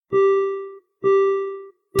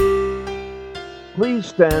Please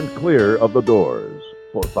stand clear of the doors.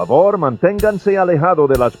 Por favor, manténganse alejado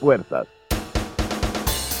de las puertas.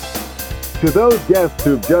 To those guests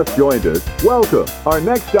who've just joined us, welcome. Our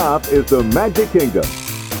next stop is the Magic Kingdom.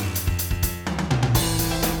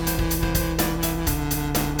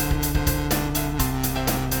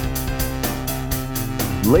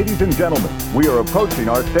 Ladies and gentlemen, we are approaching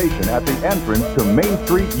our station at the entrance to Main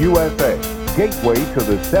Street, USA, gateway to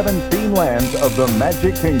the 7 theme lands of the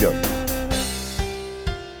Magic Kingdom.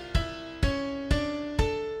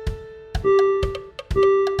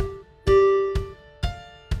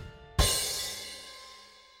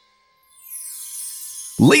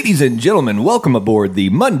 Ladies and gentlemen, welcome aboard the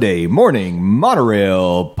Monday Morning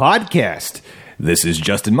Monorail Podcast. This is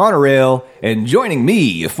Justin Monorail, and joining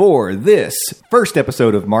me for this first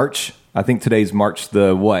episode of March, I think today's March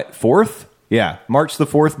the, 4th? Yeah, March the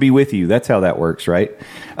 4th be with you. That's how that works, right?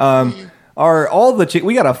 Are all the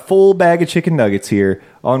we got a full bag of chicken nuggets here.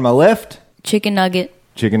 On my left, Chicken nugget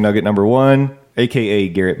number 1, a.k.a.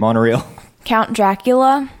 Garrett Monorail. Count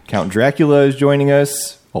Dracula. Count Dracula is joining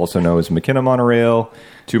us, also known as McKenna Monorail.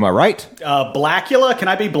 To my right, Blackula. Can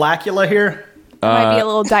I be Blackula here? Might be a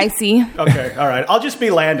little dicey. Okay, all right. I'll just be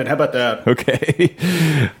Landon. How about that? Okay.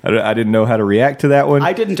 I didn't know how to react to that one.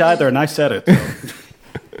 I didn't either, and I said it.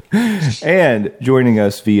 And joining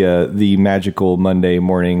us via the magical Monday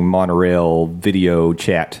Morning Monorail video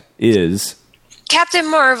chat is... Captain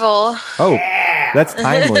Marvel. Oh, that's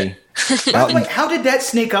timely. By the way, how did that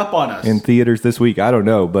sneak up on us? In theaters this week, I don't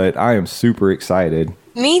know, but I am super excited.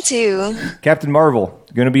 Me too. Captain Marvel.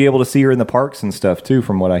 Going to be able to see her in the parks and stuff, too,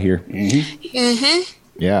 from what I hear.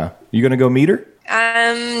 Yeah. You going to go meet her?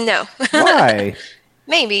 No. Why?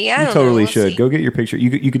 Maybe. I don't know. You totally We'll should. see. Go get your picture.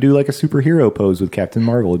 You could do like a superhero pose with Captain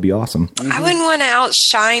Marvel. It'd be awesome. I wouldn't want to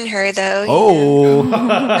outshine her, though. Oh.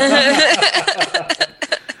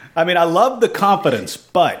 I mean, I love the confidence,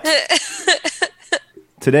 but...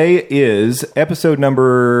 Today is episode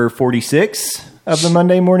number 46 of the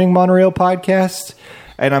Monday Morning Monorail Podcast.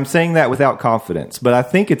 And I'm saying that without confidence, but I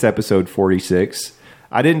think it's episode 46.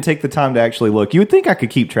 I didn't take the time to actually look. You would think I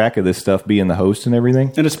could keep track of this stuff, being the host and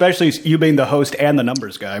everything. And especially you being the host and the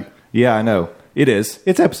numbers guy. Yeah, I know. It is.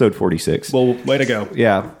 It's episode 46. Well, way to go.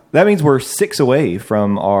 Yeah. That means we're 6 away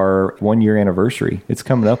from our 1-year anniversary. It's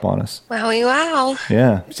coming up on us. Wowie wow.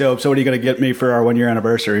 Yeah. So what are you going to get me for our 1-year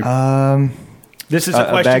anniversry? This is a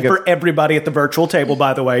question for everybody at the virtual table,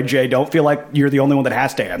 by the way. Jay, don't feel like you're the only one that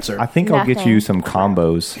has to answer. I think I'll get you some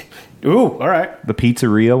combos. Ooh, all right. The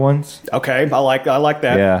pizzeria ones. Okay, I like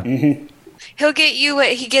that. Yeah. Mm-hmm. He'll get you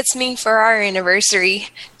what he gets me for our anniversary.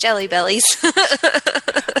 Jelly Bellies.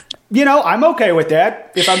 You know, I'm okay with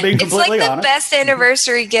that, if I'm being completely honest. It's like the honest. best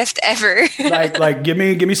anniversary gift ever. like give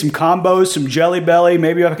me some combos, some Jelly Belly.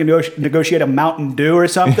 Maybe if I can negotiate a Mountain Dew or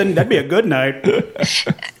something, that'd be a good night.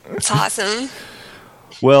 It's awesome.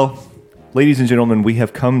 Well, ladies and gentlemen, we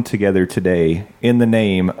have come together today in the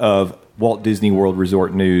name of Walt Disney World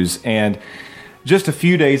Resort News. And just a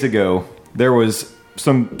few days ago, there was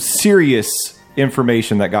some serious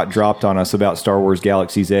information that got dropped on us about Star Wars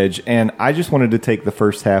Galaxy's Edge. And I just wanted to take the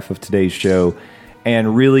first half of today's show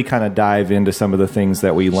and really kind of dive into some of the things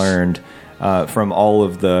that we learned from all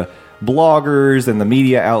of the bloggers and the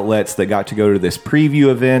media outlets that got to go to this preview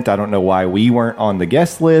event. I don't know why we weren't on the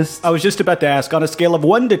guest list. I was just about to ask, on a scale of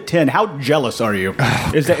 1 to 10, how jealous are you?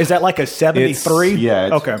 Is that like a 73?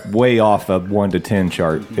 It's okay. Way off a 1 to 10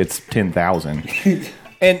 chart. It's 10,000.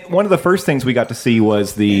 And one of the first things we got to see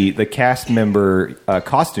was the cast member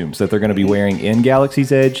costumes that they're going to be wearing in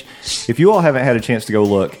Galaxy's Edge. If you all haven't had a chance to go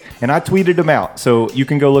look, and I tweeted them out, so you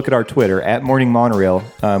can go look at our Twitter,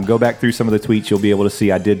 @MorningMonorail. Go back through some of the tweets. You'll be able to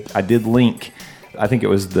see I did link, I think it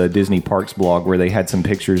was the Disney Parks blog, where they had some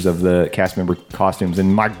pictures of the cast member costumes.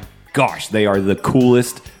 And my gosh, they are the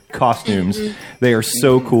coolest costumes. They are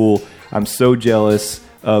so cool. I'm so jealous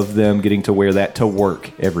of them getting to wear that to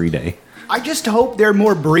work every day. I just hope they're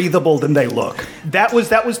more breathable than they look. That was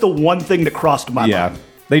the one thing that crossed my mind.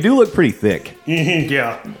 They do look pretty thick. Mm-hmm,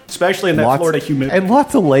 yeah, especially in that Florida humidity. And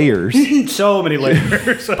lots of layers. So many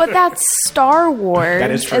layers. But that's Star Wars.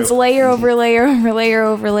 That is true. It's layer over layer over layer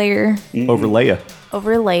over layer. Over Leia.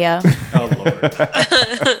 Over Leia. Oh, Lord.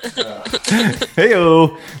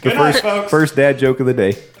 Hey-o. Good night, folks. First dad joke of the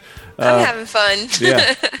day. I'm having fun.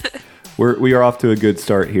 Yeah. We are off to a good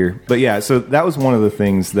start here. But yeah, so that was one of the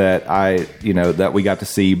things that that we got to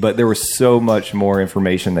see. But there was so much more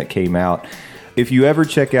information that came out. If you ever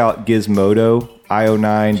check out Gizmodo,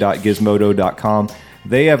 io9.gizmodo.com,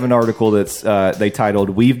 they have an article that's they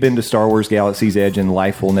titled, "We've Been to Star Wars Galaxy's Edge and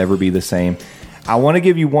Life Will Never Be the Same." I want to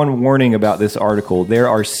give you one warning about this article. There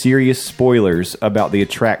are serious spoilers about the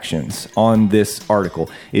attractions on this article.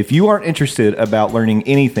 If you aren't interested about learning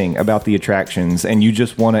anything about the attractions and you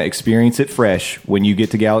just want to experience it fresh when you get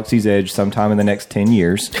to Galaxy's Edge sometime in the next 10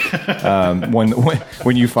 years,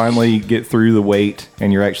 when you finally get through the wait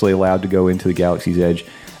and you're actually allowed to go into the Galaxy's Edge,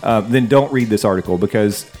 then don't read this article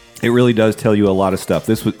because it really does tell you a lot of stuff.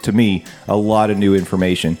 This was, to me, a lot of new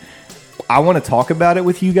information. I want to talk about it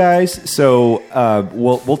with you guys, so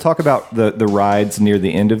we'll talk about the rides near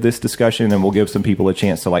the end of this discussion, and we'll give some people a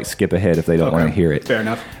chance to like skip ahead if they don't want to hear it. Fair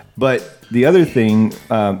enough. But the other thing,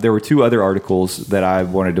 there were 2 other articles that I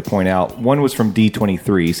wanted to point out. One was from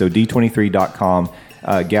D23, so D23.com,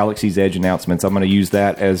 Galaxy's Edge announcements. I'm going to use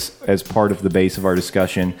that as part of the base of our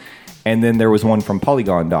discussion. And then there was one from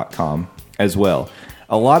Polygon.com as well.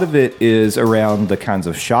 A lot of it is around the kinds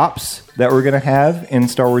of shops that we're going to have in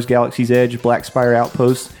Star Wars Galaxy's Edge, Black Spire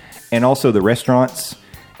Outpost, and also the restaurants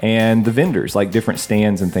and the vendors, like different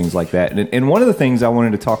stands and things like that. And one of the things I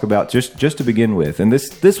wanted to talk about just to begin with, and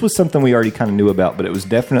this was something we already kind of knew about, but it was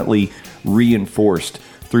definitely reinforced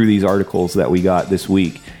through these articles that we got this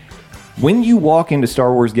week. When you walk into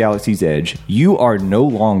Star Wars Galaxy's Edge, you are no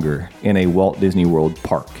longer in a Walt Disney World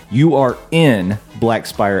park. You are in Black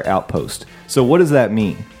Spire Outpost. So what does that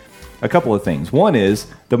mean? A couple of things. One is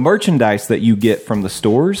the merchandise that you get from the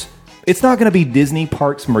stores, it's not going to be Disney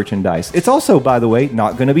Parks merchandise. It's also, by the way,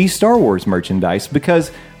 not going to be Star Wars merchandise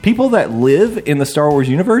because people that live in the Star Wars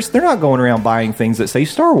universe, they're not going around buying things that say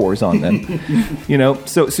Star Wars on them.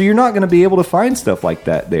 So you're not going to be able to find stuff like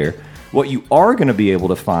that there. What you are going to be able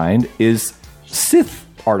to find is Sith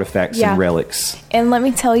artifacts and relics. And let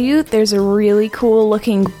me tell you, there's a really cool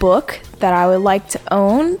looking book that I would like to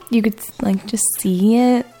own. You could like just see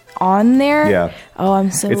it on there. Yeah. Oh,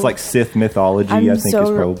 it's like Sith mythology, I think is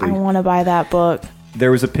probably. I want to buy that book.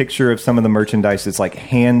 There was a picture of some of the merchandise. It's like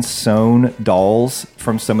hand-sewn dolls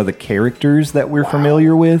from some of the characters that we're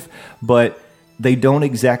familiar with, but they don't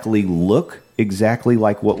exactly look exactly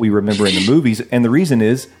like what we remember in the movies. And the reason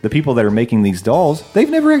is the people that are making these dolls, they've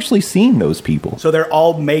never actually seen those people. So they're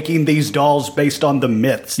all making these dolls based on the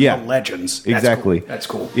myths, the legends. Exactly. That's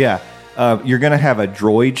cool. Yeah. You're going to have a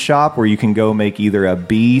droid shop where you can go make either a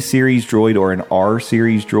B series droid or an R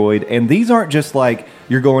series droid. And these aren't just like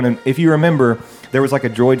you're going in. If you remember, there was like a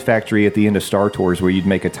droid factory at the end of Star Tours where you'd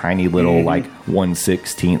make a tiny little like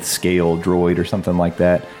 1/16 scale droid or something like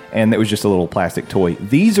that. And it was just a little plastic toy.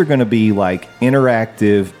 These are going to be like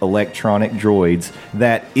interactive electronic droids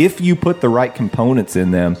that if you put the right components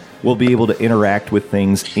in them, will be able to interact with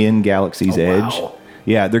things in Galaxy's Edge. Wow.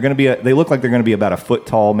 Yeah, they're going to be. They look like they're going to be about a foot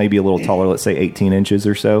tall, maybe a little taller. Let's say 18 inches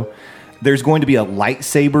or so. There's going to be a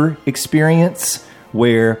lightsaber experience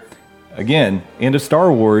where, again, into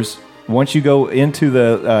Star Wars. Once you go into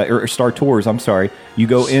the or Star Tours, you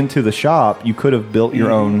go into the shop. You could have built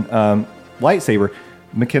your own lightsaber.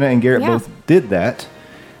 McKenna and Garrett both did that.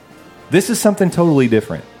 This is something totally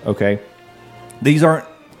different. Okay, these aren't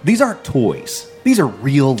toys. These are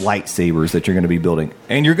real lightsabers that you're going to be building,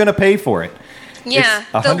 and you're going to pay for it. Yeah,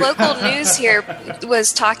 the local news here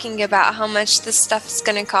was talking about how much this stuff is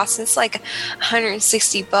going to cost. It's like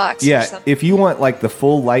 $160. Yeah, or something. if you want like the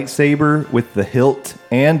full lightsaber with the hilt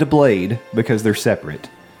and a blade, because they're separate,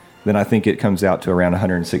 then I think it comes out to around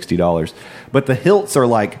 $160. But the hilts are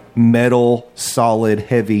like metal, solid,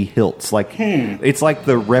 heavy hilts. Like it's like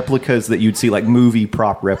the replicas that you'd see, like movie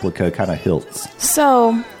prop replica kind of hilts.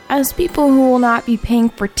 So, as people who will not be paying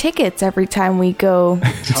for tickets every time we go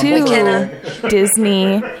to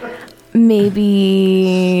Disney,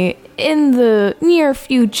 maybe in the near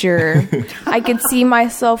future, I could see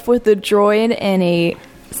myself with a droid and a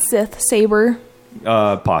Sith saber.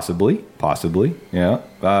 Possibly, yeah.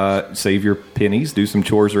 Save your pennies, do some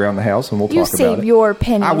chores around the house, and we'll talk about it. You save your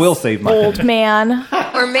pennies. I will save my old pennies. man.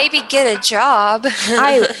 Or maybe get a job.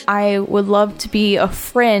 I would love to be a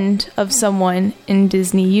friend of someone in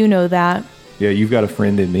Disney. You know that. Yeah, you've got a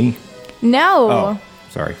friend in me. No. Oh,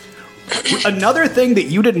 sorry. Another thing that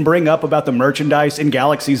you didn't bring up about the merchandise in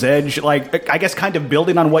Galaxy's Edge, like I guess kind of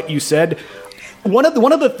building on what you said, one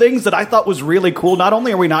of the things that I thought was really cool, not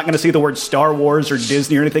only are we not going to see the word Star Wars or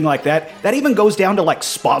Disney or anything like that, that even goes down to like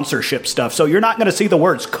sponsorship stuff. So you're not going to see the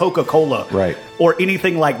words Coca-Cola or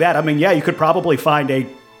anything like that. I mean, yeah, you could probably find a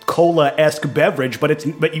cola-esque beverage, but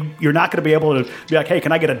you're not going to be able to be like, hey,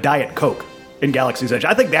 can I get a Diet Coke? in Galaxy's Edge.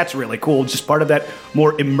 I think that's really cool. Just part of that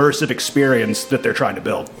more immersive experience that they're trying to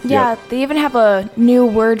build. Yeah, they even have a new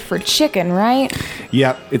word for chicken, right?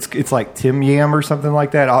 Yeah, it's like Tim Yam or something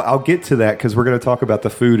like that. I'll get to that because we're going to talk about the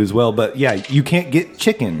food as well. But yeah, you can't get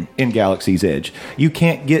chicken in Galaxy's Edge. You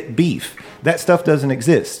can't get beef. That stuff doesn't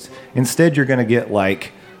exist. Instead, you're going to get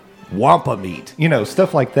like wampa meat,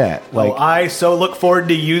 stuff like that. Like, I so look forward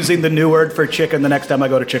to using the new word for chicken the next time I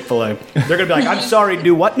go to Chick-fil-A. They're going to be like, I'm sorry,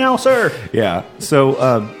 do what now, sir? Yeah.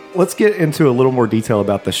 So let's get into a little more detail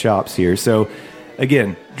about the shops here. So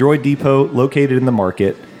again, Droid Depot located in the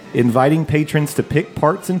market, inviting patrons to pick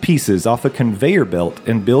parts and pieces off a conveyor belt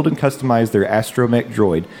and build and customize their astromech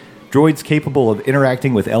droid. Droids capable of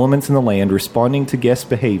interacting with elements in the land, responding to guest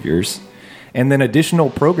behaviors. And then additional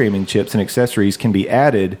programming chips and accessories can be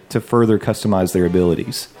added to further customize their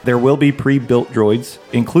abilities. There will be pre-built droids,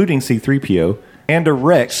 including C-3PO, and a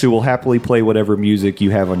Rex who will happily play whatever music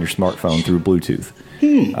you have on your smartphone through Bluetooth.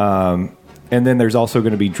 And then there's also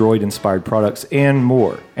going to be droid-inspired products and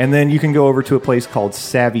more. And then you can go over to a place called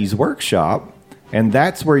Savvy's Workshop, and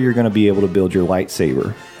that's where you're going to be able to build your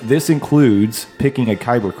lightsaber. This includes picking a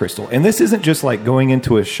kyber crystal. And this isn't just like going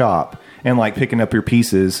into a shop and like picking up your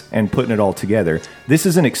pieces and putting it all together. This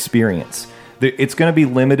is an experience. It's going to be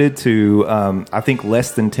limited to, I think,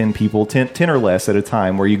 less than 10 people, 10 or less at a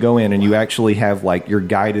time, where you go in and you actually have like, you're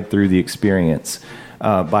guided through the experience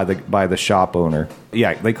by the shop owner.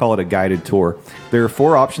 Yeah, they call it a guided tour. There are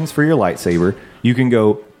 4 options for your lightsaber. You can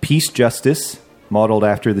go Peace Justice, modeled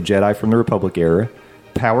after the Jedi from the Republic era.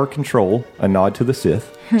 Power Control, a nod to the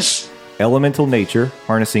Sith. Elemental Nature,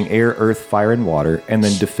 harnessing air, earth, fire, and water. And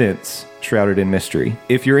then Defense, shrouded in mystery.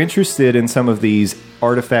 If you're interested in some of these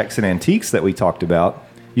artifacts and antiques that we talked about,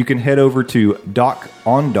 you can head over to Doc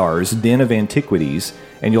Ondar's Den of Antiquities,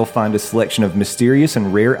 and you'll find a selection of mysterious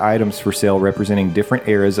and rare items for sale representing different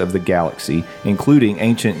eras of the galaxy, including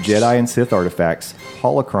ancient Jedi and Sith artifacts,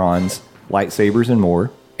 holocrons, lightsabers, and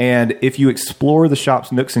more. And if you explore the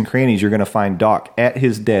shop's nooks and crannies, you're going to find Doc at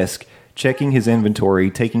his desk, checking his inventory,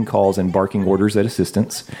 taking calls, and barking orders at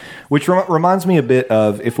assistants, which reminds me a bit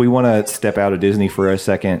of, if we want to step out of Disney for a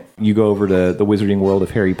second, you go over to the Wizarding World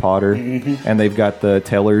of Harry Potter, and they've got the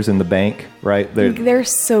tellers in the bank, right? They're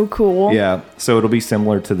so cool. Yeah, so it'll be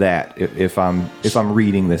similar to that if I'm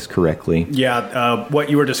reading this correctly. Yeah, what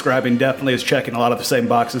you were describing definitely is checking a lot of the same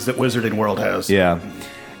boxes that Wizarding World has. Yeah.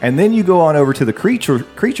 And then you go on over to the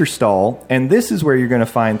creature stall, and this is where you're going to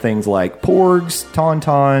find things like porgs,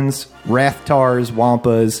 tauntauns, rathtars,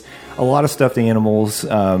 wampas, a lot of stuffed animals,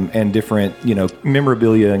 and different,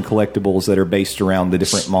 memorabilia and collectibles that are based around the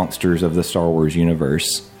different monsters of the Star Wars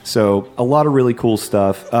universe. So a lot of really cool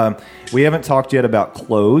stuff. We haven't talked yet about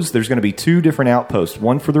clothes. There's going to be 2 different outposts,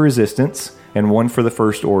 one for the Resistance and one for the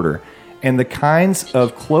First Order. And the kinds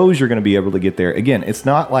of clothes you're going to be able to get there, again, it's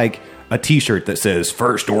not like a t-shirt that says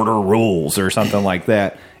First Order Rules or something like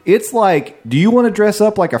that. It's like, do you want to dress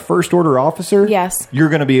up like a First Order officer? Yes. You're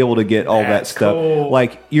going to be able to get all that stuff. Cool.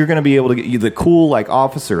 Like, you're going to be able to get the cool, like,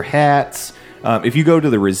 officer hats. If you go to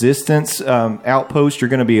the Resistance outpost, you're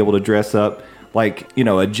going to be able to dress up like, a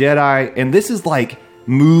Jedi. And this is like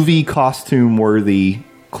movie costume worthy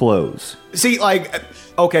clothes. See,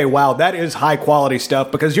 okay, wow, that is high quality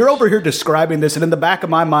stuff, because you're over here describing this, and in the back of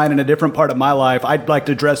my mind, in a different part of my life, I'd like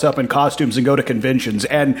to dress up in costumes and go to conventions,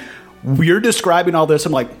 and you're describing all this,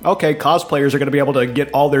 I'm like, okay, cosplayers are going to be able to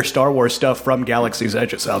get all their Star Wars stuff from Galaxy's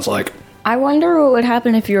Edge, it sounds like. I wonder what would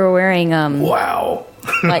happen if you were wearing, wow.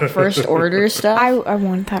 like First Order stuff. I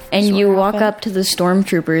want that. And you walk up to the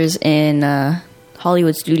stormtroopers in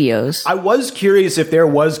Hollywood Studios. I was curious if there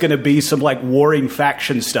was going to be some warring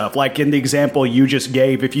faction stuff, like in the example you just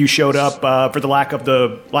gave. If you showed up, for the lack of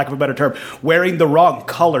a better term, wearing the wrong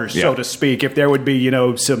colors, so to speak, if there would be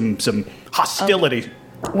some hostility.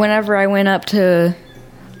 Whenever I went up to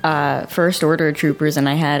First Order troopers and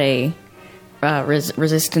I had a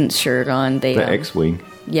Resistance shirt on, the X-Wing.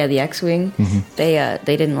 Yeah, the X-Wing. Mm-hmm.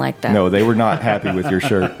 They didn't like that. No, they were not happy with your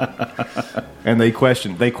shirt. And they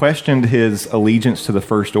questioned his allegiance to the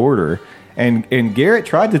First Order. And Garrett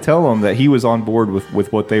tried to tell them that he was on board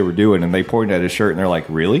with what they were doing, and they pointed at his shirt and they're like,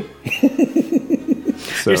 "Really?"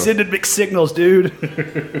 You're sending mixed signals, dude.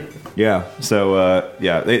 Yeah. So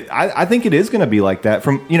I think it is going to be like that.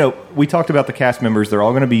 From we talked about the cast members; they're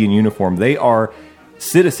all going to be in uniform. They are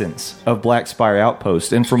citizens of Black Spire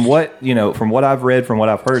Outpost, and from what I've read, from what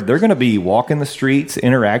I've heard, they're going to be walking the streets,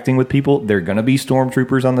 interacting with people. They're going to be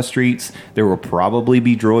stormtroopers on the streets. There will probably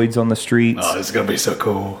be droids on the streets. Oh, it's going to be so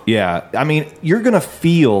cool. Yeah, I mean, you're going to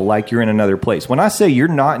feel like you're in another place. When I say you're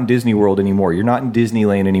not in Disney World anymore, you're not in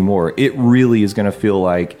Disneyland anymore, it really is going to feel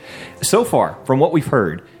like, so far from what we've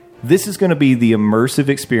heard, This is going to be the immersive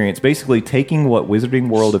experience, basically taking what Wizarding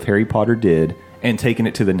World of Harry Potter did and taking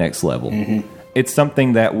it to the next level. It's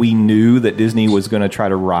something that we knew that Disney was going to try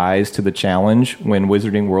to rise to the challenge when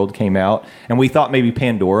Wizarding World came out, and we thought maybe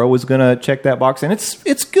Pandora was going to check that box, and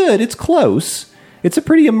it's good, it's close. It's a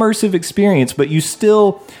pretty immersive experience, but you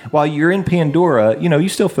still, while you're in Pandora, you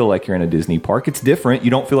still feel like you're in a Disney park. It's different.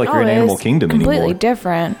 You don't feel like you're in Animal Kingdom anymore. Completely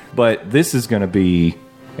different. But this is going to be,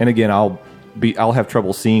 and again, I'll have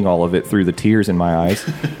trouble seeing all of it through the tears in my eyes.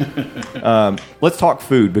 Let's talk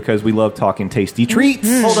food because we love talking tasty treats.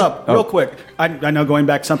 Hold up, real quick. I know going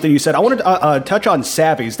back to something you said. I wanted to touch on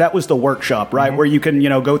Savvy's. That was the workshop, right? Where you can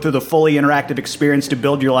go through the fully interactive experience to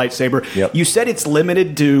build your lightsaber. Yep. You said it's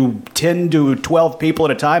limited to 10 to 12 people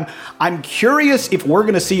at a time. I'm curious if we're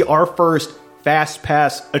going to see our first Fast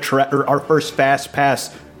Pass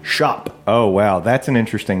shop. Oh, wow. That's an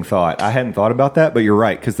interesting thought. I hadn't thought about that, but you're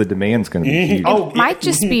right, because the demand's going to be huge. It might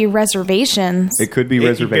just be reservations. It could be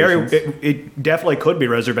reservations. It definitely could be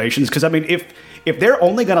reservations, because, I mean, if they're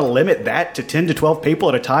only going to limit that to 10 to 12 people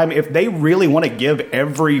at a time, if they really want to give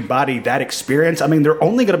everybody that experience, I mean, they're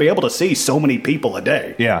only going to be able to see so many people a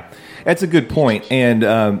day. Yeah, that's a good point.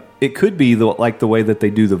 And it could be like the way that they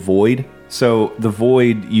do the Void. So the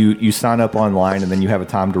Void, you sign up online and then you have a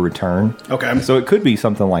time to return. Okay. So it could be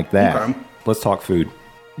something like that. Okay. Let's talk food.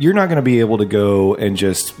 You're not going to be able to go and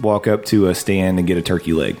just walk up to a stand and get a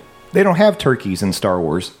turkey leg. They don't have turkeys in Star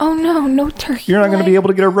Wars. Oh, no turkey. You're not going to be able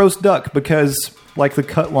to get a roast duck because, like the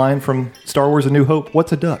cut line from Star Wars A New Hope,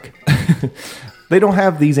 what's a duck? They don't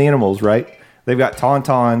have these animals, right? They've got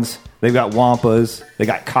tauntauns. They've got wampas, they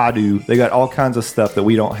got kadu, they got all kinds of stuff that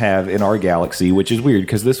we don't have in our galaxy, which is weird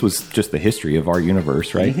because this was just the history of our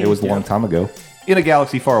universe, right? It was a long time ago. In a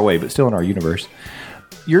galaxy far away, but still in our universe.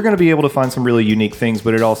 You're going to be able to find some really unique things,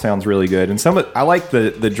 but it all sounds really good. And I like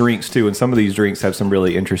the drinks too, and some of these drinks have some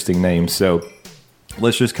really interesting names. So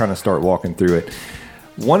let's just kind of start walking through it.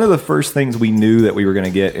 One of the first things we knew that we were going to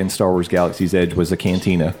get in Star Wars Galaxy's Edge was a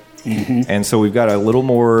cantina. And so we've got a little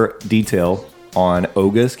more detail on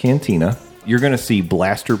Oga's Cantina. You're going to see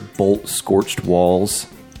blaster bolt scorched walls.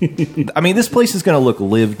 I mean, this place is going to look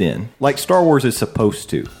lived in, like Star Wars is supposed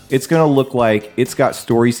to. It's going to look like it's got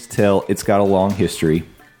stories to tell. It's got a long history.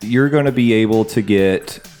 You're going to be able to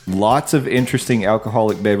get lots of interesting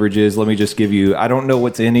alcoholic beverages. Let me just give you, I don't know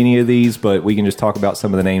what's in any of these, but we can just talk about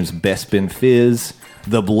some of the names. Bespin Fizz,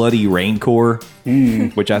 the Bloody Rancor,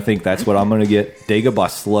 which I think that's what I'm going to get. Dagobah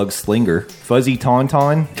Slug Slinger, Fuzzy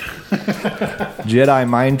Tauntaun, Jedi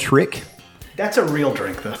Mind Trick. That's a real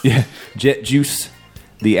drink, though. Yeah, Jet Juice,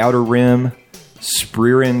 the Outer Rim,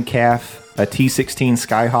 Spreerin Calf, a T16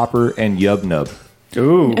 Skyhopper, and Yub Nub.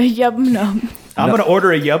 Ooh. A Yub Nub. I'm going to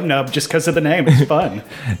order a Yub Nub just because of the name. It's fun.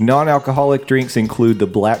 Non-alcoholic drinks include the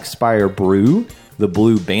Black Spire Brew, the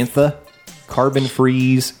Blue Bantha, Carbon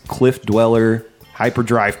Freeze, Cliff Dweller,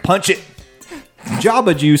 Hyperdrive Punch It,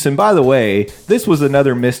 Jabba Juice. And by the way, this was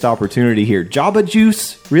another missed opportunity here. Jabba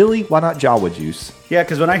Juice? Really? Why not Jawa Juice? Yeah,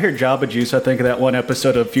 because when I hear Jabba Juice, I think of that one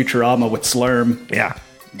episode of Futurama with Slurm. Yeah.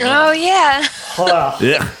 Oh, yeah.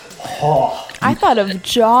 Yeah. I thought of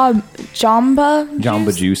Jamba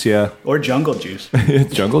Jamba Juice, yeah. Or Jungle Juice.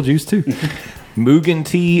 Jungle Juice, too. Mugen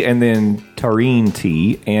tea and then Tareen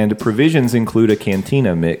tea. And provisions include a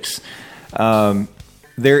cantina mix.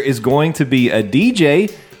 There is going to be a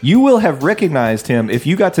DJ. You will have recognized him if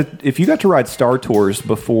you got to ride Star Tours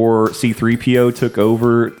before C-3PO took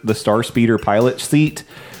over the Star Speeder pilot seat.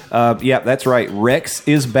 Yeah, that's right. Rex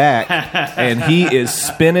is back, and he is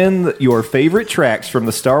spinning your favorite tracks from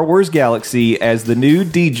the Star Wars galaxy as the new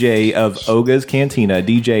DJ of Oga's Cantina,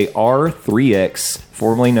 DJ R3X,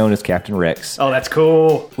 formerly known as Captain Rex. Oh, that's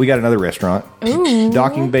cool. We got another restaurant.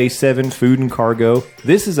 Docking Bay 7 Food and Cargo.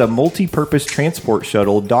 This is a multi-purpose transport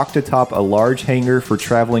shuttle docked atop a large hangar for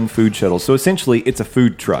traveling food shuttles. So essentially, it's a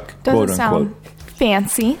food truck, Doesn't quote sound unquote.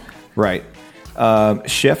 fancy. Right.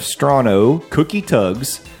 Chef Strano, Cookie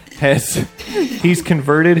Tugs, he's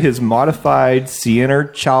converted his modified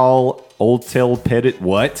Sienna Chal Utilipeda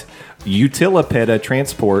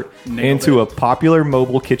transport into a popular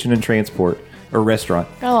mobile kitchen and transport or restaurant.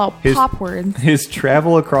 Got a lot of pop words. His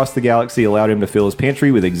travel across the galaxy allowed him to fill his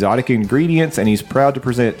pantry with exotic ingredients, and he's proud to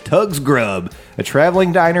present Tug's Grub, a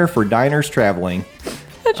traveling diner for diners traveling.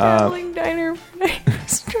 A traveling diner for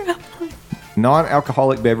diners traveling.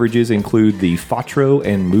 Non-alcoholic beverages include the Fatro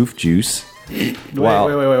and Moof Juice. Wait.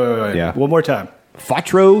 Yeah. One more time.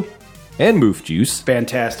 Fatro and Moof Juice.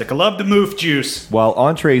 Fantastic. I love the Moof Juice. While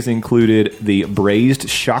entrees included the braised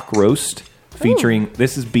shock roast, featuring,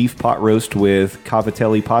 this is beef pot roast with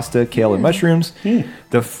cavatelli pasta, kale, and mushrooms.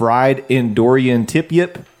 The fried Endorian tip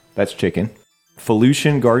yip, that's chicken.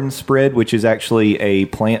 Felucian Garden Spread, which is actually a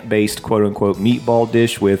plant-based quote-unquote meatball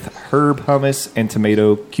dish with herb hummus and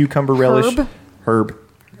tomato cucumber relish. Herb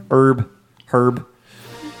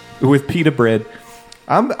with pita bread.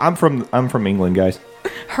 I'm from England, guys.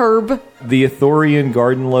 Herb. The Ithorian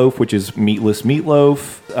Garden Loaf, which is meatless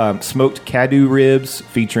meatloaf. Smoked Caddo ribs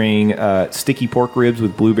featuring sticky pork ribs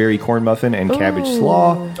with blueberry corn muffin and cabbage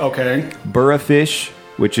slaw. Okay. Burra fish,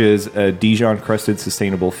 which is a Dijon-crusted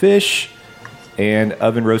sustainable fish. And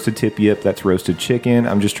oven roasted tip yip, that's roasted chicken.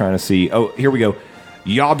 I'm just trying to see. Oh, here we go.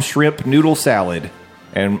 Yob shrimp noodle salad.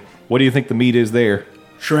 And what do you think the meat is there?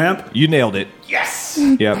 Shrimp. You nailed it. Yes.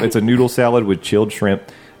 Yeah, it's a noodle salad with chilled shrimp.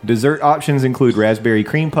 Dessert options include raspberry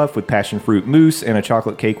cream puff with passion fruit mousse and a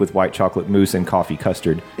chocolate cake with white chocolate mousse and coffee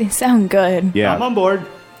custard. They sound good. Yeah. I'm on board.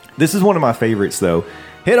 This is one of my favorites, though.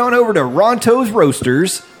 Head on over to Ronto's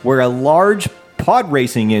Roasters, where a large pod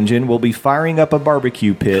racing engine will be firing up a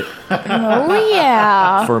barbecue pit Oh,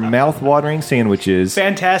 yeah. for mouth-watering sandwiches.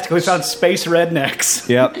 Fantastic. We found space rednecks.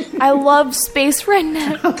 Yep. I love space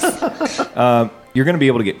rednecks. You're going to be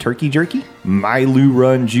able to get turkey jerky, Milu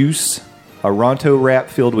Run juice, a Ronto wrap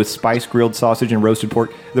filled with spiced grilled sausage and roasted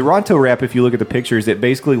pork. The Ronto wrap, if you look at the pictures, it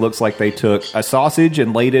basically looks like they took a sausage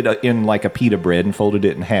and laid it in like a pita bread and folded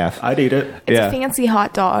it in half. I'd eat it. It's a fancy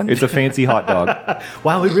hot dog. It's a fancy hot dog.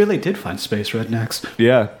 Wow, we really did find space rednecks.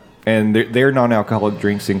 Yeah. And their non-alcoholic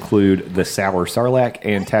drinks include the Sour Sarlacc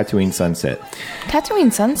and Tatooine Sunset.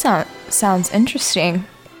 Tatooine Sunset sounds interesting.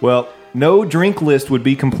 Well, no drink list would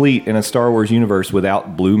be complete in a Star Wars universe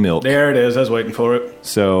without blue milk. There it is. I was waiting for it.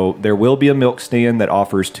 So there will be a milk stand that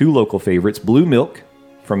offers two local favorites, blue milk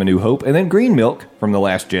from A New Hope and then green milk from The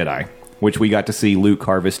Last Jedi, which we got to see Luke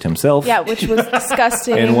harvest himself. Yeah, which was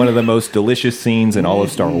disgusting. In one of the most delicious scenes in all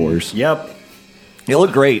of Star Wars. Yep. It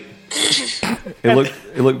looked great.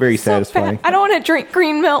 It looked very satisfying. I don't want to drink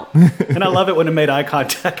green milk. And I love it when it made eye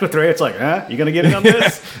contact with Ray. It's like, huh? You gonna get in on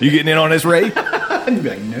this? You getting in on this, Ray? And you'd be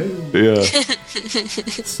like, no. Yeah.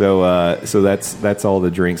 So that's all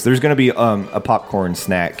the drinks. There's going to be a popcorn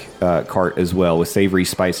snack cart as well with savory,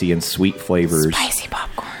 spicy, and sweet flavors. Spicy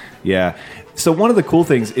popcorn. Yeah. So one of the cool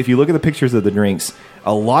things, if you look at the pictures of the drinks,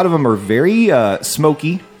 a lot of them are very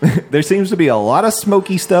smoky. There seems to be a lot of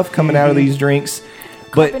smoky stuff coming out of these drinks.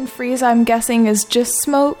 But Carbon freeze, I'm guessing, is just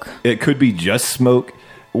smoke. it could be just smoke.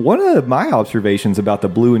 One of my observations about the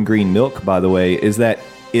blue and green milk, by the way, is that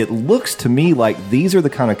it looks to me like these are the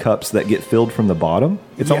kind of cups that get filled from the bottom.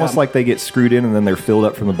 It's Yeah. almost like they get screwed in and then they're filled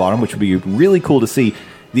up from the bottom, which would be really cool to see.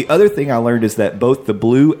 The other thing I learned is that both the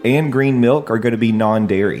blue and green milk are going to be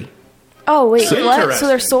non-dairy. Oh, wait, what? Interesting. So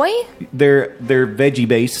they're soy? They're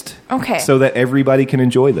veggie-based. Okay. So that everybody can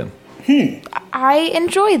enjoy them. I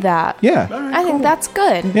enjoy that. Yeah. I think that's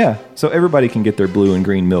good. Yeah, so everybody can get their blue and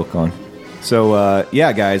green milk on. So,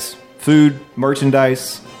 yeah, guys, food,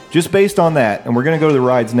 merchandise, just based on that, and we're going to go to the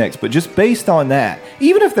rides next, but just based on that,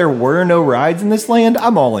 even if there were no rides in this land,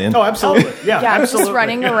 I'm all in. Oh, absolutely. Yeah, Yeah, absolutely. just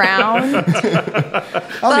running around. I'm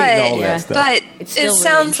eating all that stuff. But It's it still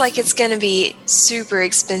sounds really like it's going to be super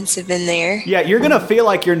expensive in there. Yeah, you're going to feel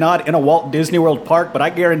like you're not in a Walt Disney World park, but I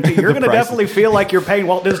guarantee you're going to prices. definitely feel like you're paying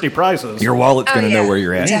Walt Disney prices. Your wallet's Oh, going to yeah, know where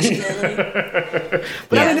you're at. Definitely.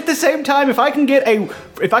 But I mean, at the same time, if I can pay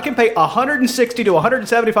 $160 to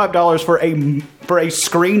 $175 for a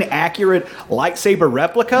screen accurate lightsaber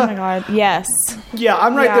replica, Oh my god, yes. yeah,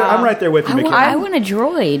 I'm right there. Yeah. I'm right there with you, Mickey. I want a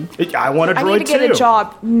droid. I want a droid I need to get too. a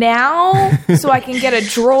job now so I can get a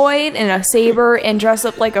droid and a saber and dress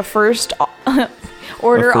up like a first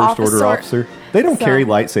order A first officer. order officer. They don't So- carry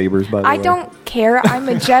lightsabers, by the way. I don't care. I'm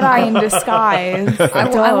a Jedi in disguise.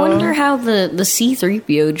 I wonder how the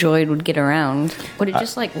C-3PO droid would get around. Would it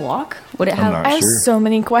just like walk? Would it have? not I have Sure. so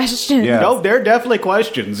many questions. Yeah. No, there are definitely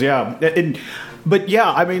questions. Yeah, but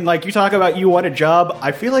yeah, I mean, like you talk about, you want a job.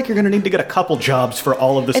 I feel like you're going to need to get a couple jobs for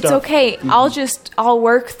all of the It's stuff. okay. I'll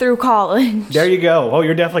work through college. There you go. Oh,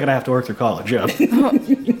 you're definitely going to have to work through college. Yeah.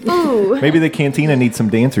 Ooh. Maybe the cantina needs some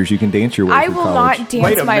dancers. You can dance your way I through will college. not Wait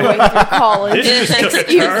dance a my minute. way through college. This just took a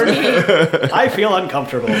Excuse turn. me. I feel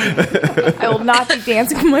uncomfortable. I will not be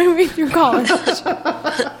dancing my way through college.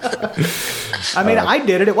 I mean, I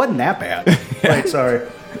did it. It wasn't that bad. Right, sorry.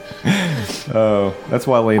 Oh, that's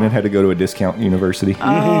why Landon had to go to a discount university.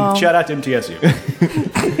 Shout out to MTSU.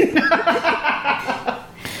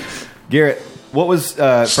 Garrett, what was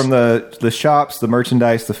from the shops, the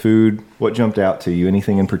merchandise, the food? What jumped out to you?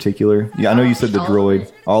 Anything in particular? Yeah, I know you said the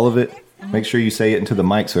droid. All of it. Make sure you say it into the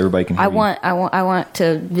mic so everybody can hear I you. want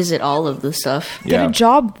to visit all of the stuff. Get Yeah. a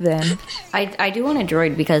job then. I do want a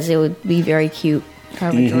droid because it would be very cute.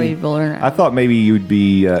 Have a droid rolling around. I thought maybe you'd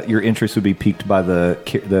be your interest would be piqued by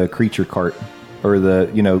the creature cart or the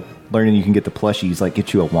learning you can get the plushies, like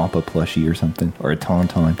get you a Wampa plushie or something, or a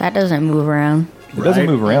Tauntaun. That doesn't move around. It doesn't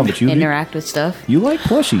move around, but you interact with stuff. You like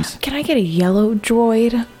plushies. Can I get a yellow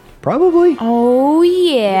droid? Probably. Oh,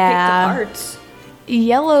 yeah. Pick the parts.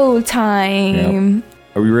 Yellow time. Yep.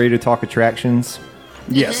 Are we ready to talk attractions?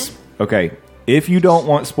 Yes. Okay. If you don't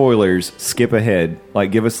want spoilers, skip ahead.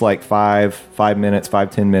 Like, give us like 10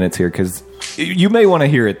 minutes here, because you may want to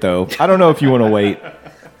hear it, though. I don't know if you want to wait.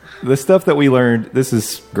 The stuff that we learned, this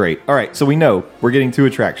is great. All right, so we know we're getting 2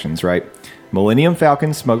 attractions, right? Millennium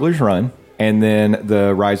Falcon Smuggler's Run, and then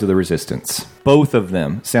the Rise of the Resistance. Both of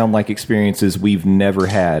them sound like experiences we've never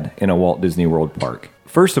had in a Walt Disney World park.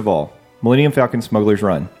 First of all, Millennium Falcon Smuggler's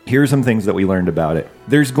Run. Here are some things that we learned about it.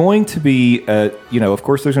 There's going to be, of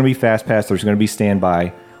course, there's going to be Fast Pass. There's going to be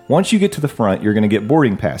Standby. Once you get to the front, you're going to get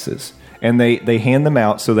boarding passes. And they hand them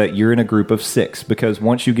out so that you're in a group of 6. Because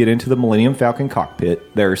once you get into the Millennium Falcon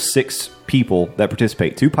cockpit, there are 6 people that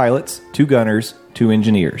participate. 2 pilots, 2 gunners, 2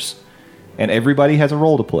 engineers. And everybody has a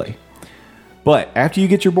role to play. But after you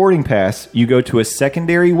get your boarding pass, you go to a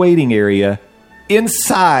secondary waiting area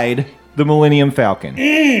inside the Millennium Falcon.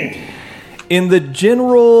 In the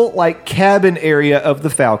general, cabin area of the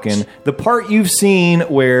Falcon, the part you've seen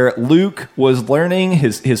where Luke was learning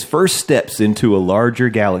his first steps into a larger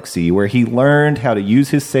galaxy, where he learned how to use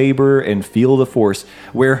his saber and feel the Force,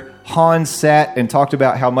 where Han sat and talked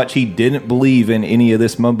about how much he didn't believe in any of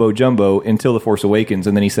this mumbo-jumbo until The Force Awakens,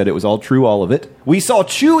 and then he said it was all true, all of it. We saw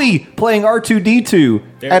Chewie playing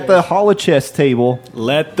R2-D2 at the holochess table.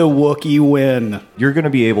 Let the Wookiee win. You're going to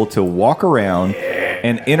be able to walk around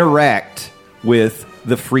and interact with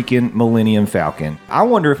the freaking Millennium Falcon. I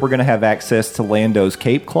wonder if we're going to have access to Lando's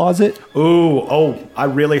cape closet. I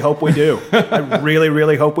really hope we do. I really,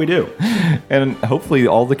 really hope we do. And hopefully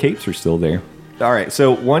all the capes are still there. All right,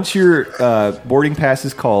 so once your boarding pass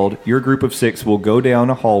is called, your group of 6 will go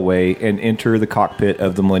down a hallway and enter the cockpit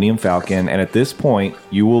of the Millennium Falcon. And at this point,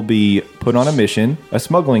 you will be put on a mission, a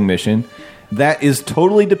smuggling mission, that is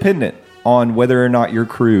totally dependent on whether or not your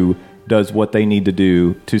crew does what they need to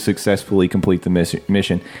do to successfully complete the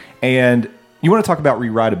mission. And you want to talk about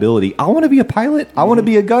rewritability. I want to be a pilot, I want to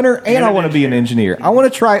be a gunner, and I want to be an engineer. I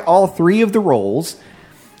want to try all 3 of the roles.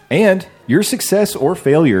 And your success or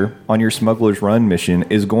failure on your Smuggler's Run mission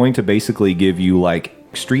is going to basically give you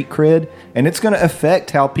street cred, and it's going to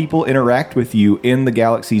affect how people interact with you in the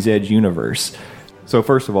Galaxy's Edge universe. So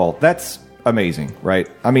first of all, that's amazing, right?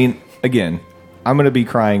 I mean, again, I'm going to be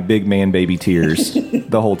crying big man baby tears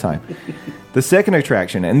the whole time. The second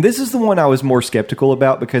attraction, and this is the one I was more skeptical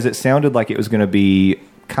about because it sounded like it was going to be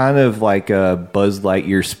kind of like a Buzz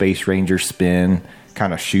Lightyear Space Ranger spin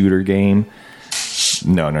kind of shooter game.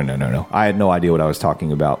 No. I had no idea what I was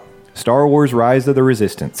talking about. Star Wars Rise of the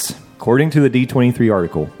Resistance. According to the D23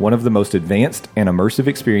 article, one of the most advanced and immersive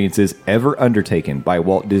experiences ever undertaken by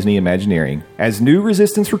Walt Disney Imagineering. As new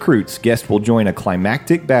Resistance recruits, guests will join a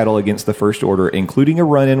climactic battle against the First Order, including a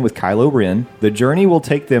run-in with Kylo Ren. The journey will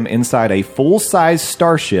take them inside a full-size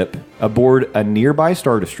starship aboard a nearby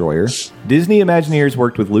Star Destroyer. Disney Imagineers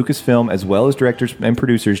worked with Lucasfilm as well as directors and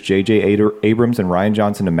producers J.J. Abrams and Rian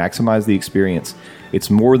Johnson to maximize the experience. It's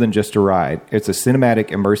more than just a ride. It's a cinematic,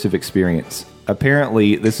 immersive experience.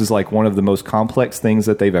 Apparently, this is one of the most complex things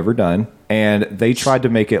that they've ever done, and they tried to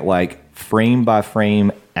make it frame by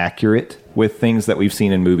frame accurate with things that we've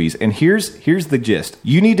seen in movies. And here's the gist.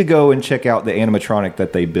 You need to go and check out the animatronic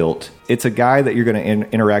that they built. It's a guy that you're going to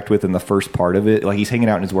interact with in the first part of it. He's hanging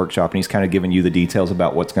out in his workshop and he's kind of giving you the details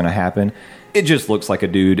about what's going to happen. It just looks like a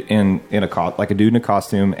dude in a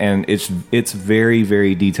costume, and it's very,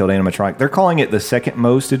 very detailed animatronic. They're calling it the second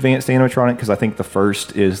most advanced animatronic because I think the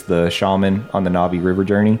first is the shaman on the Na'vi River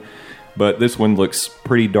journey, but this one looks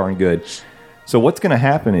pretty darn good. So what's going to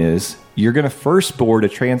happen is you're going to first board a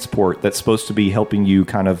transport that's supposed to be helping you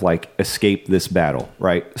kind of escape this battle,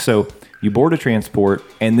 right? So you board a transport,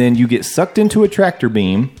 and then you get sucked into a tractor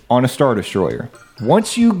beam on a Star Destroyer.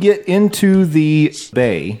 Once you get into the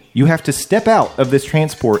bay, you have to step out of this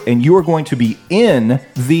transport, and you are going to be in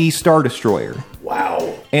the Star Destroyer.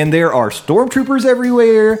 Wow. And there are stormtroopers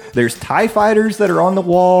everywhere. There's TIE fighters that are on the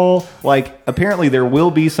wall. Apparently there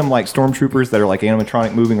will be some stormtroopers that are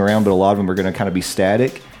animatronic moving around, but a lot of them are going to kind of be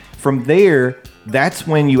static. From there, that's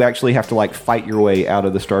when you actually have to fight your way out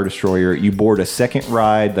of the Star Destroyer. You board a second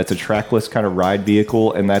ride that's a trackless kind of ride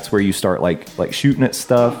vehicle, and that's where you start shooting at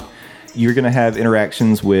stuff. You're going to have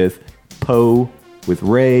interactions with Poe, with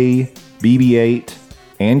Rey, BB-8,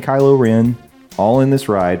 and Kylo Ren, all in this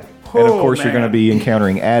ride. And of course, you're going to be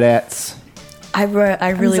encountering AT-ATs. I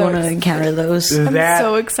really want to encounter those. I'm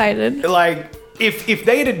so excited. If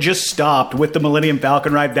they had just stopped with the Millennium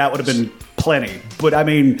Falcon ride, that would have been plenty. But I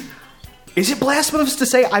mean, Is it blasphemous to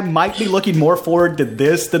say I might be looking more forward to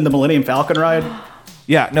this than the Millennium Falcon ride?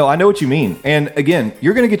 Yeah, no, I know what you mean. And again,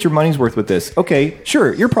 you're going to get your money's worth with this. Okay,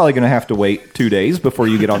 sure, you're probably going to have to wait 2 days before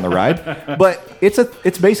you get on the ride, but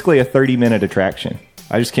it's basically a 30-minute attraction.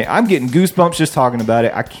 I just can't. I'm getting goosebumps just talking about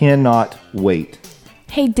it. I cannot wait.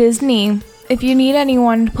 Hey, Disney, if you need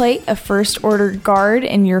anyone to play a first order guard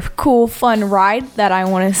in your cool, fun ride that I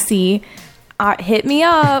want to see, hit me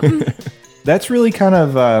up. That's really kind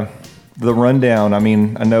of the rundown. I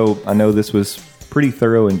mean, I know this was pretty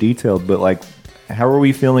thorough and detailed, but like, how are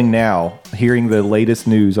we feeling now, hearing the latest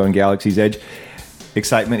news on Galaxy's Edge?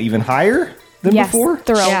 Excitement even higher than before?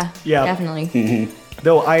 Thrilled. Yeah, definitely. Mm-hmm.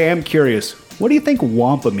 Though I am curious, what do you think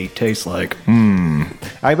Wampa meat tastes like?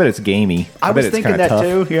 I bet it's gamey. I bet was it's thinking kinda that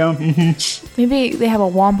tough. too, yeah. Mm-hmm. Maybe they have a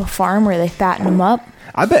Wampa farm where they fatten them up.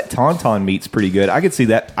 I bet Tauntaun meat's pretty good. I could see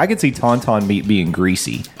that. I could see Tauntaun meat being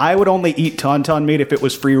greasy. I would only eat Tauntaun meat if it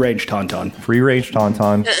was free-range Tauntaun. Free-range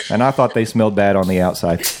Tauntaun. And I thought they smelled bad on the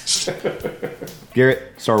outside.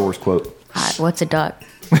 Garrett, Star Wars quote. What's a duck?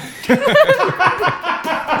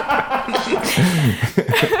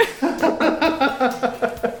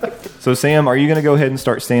 So, Sam, are you going to go ahead and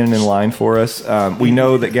start standing in line for us? We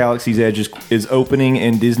know that Galaxy's Edge is opening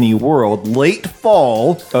in Disney World late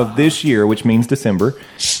fall of this year, which means December.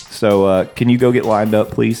 So, can you go get lined up,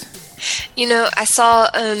 please? You know, I saw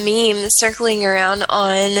a meme circling around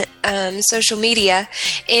on social media,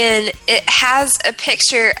 and it has a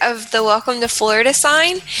picture of the Welcome to Florida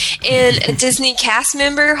sign and a Disney cast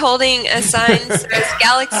member holding a sign that says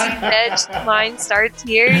Galaxy's Edge, mine starts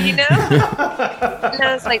here, you know? And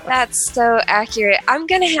I was like, that's so accurate. I'm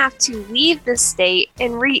going to have to leave the state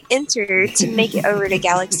and re-enter to make it over to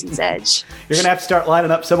Galaxy's Edge. You're going to have to start lining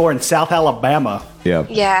up somewhere in South Alabama. Yeah.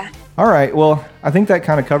 Yeah. All right. Well, I think that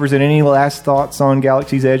kind of covers it. Any last thoughts on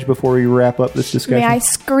Galaxy's Edge before we wrap up this discussion? May I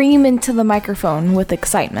scream into the microphone with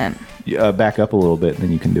excitement? Back up a little bit, and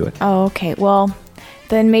then you can do it. Oh, okay. Well,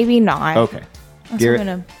 then maybe not. Okay. I'm Garrett?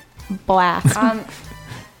 going to blast.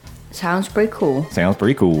 Sounds pretty cool. Sounds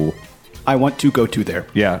pretty cool. I want to go to there.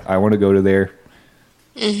 Yeah, I want to go to there.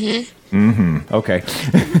 Okay.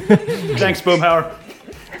 Thanks, Boomhauer.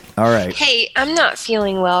 All right. Hey, I'm not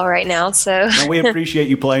feeling well right now, so... And we appreciate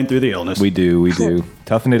you playing through the illness. We do.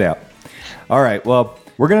 Toughen it out. All right. Well,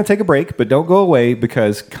 we're going to take a break, but don't go away,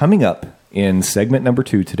 because coming up in segment number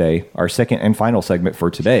 2 today, our second and final segment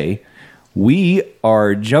for today, we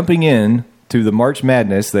are jumping in to the March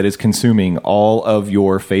Madness that is consuming all of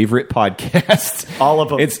your favorite podcasts. All of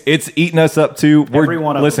them. It's eating us up too. Every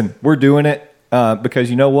one of them. Listen, we're doing it. Because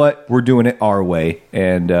you know what? We're doing it our way,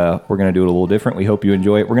 and we're going to do it a little different. We hope you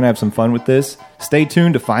enjoy it. We're going to have some fun with this. Stay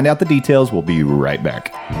tuned to find out the details. We'll be right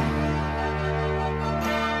back.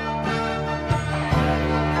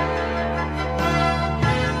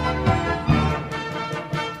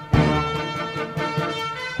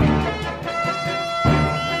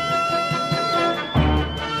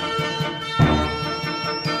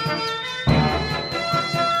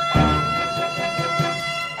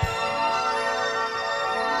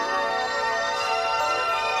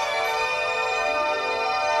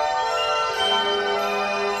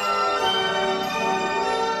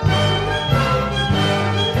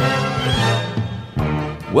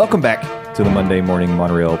 Welcome back to the Monday Morning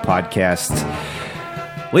Monorail Podcast.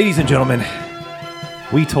 Ladies and gentlemen,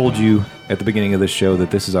 we told you at the beginning of this show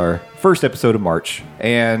that this is our first episode of March,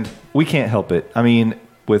 and we can't help it. I mean,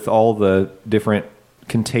 with all the different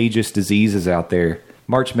contagious diseases out there,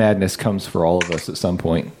 March Madness comes for all of us at some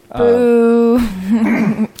point. Boo.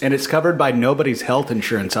 And it's covered by nobody's health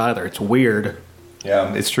insurance either. It's weird.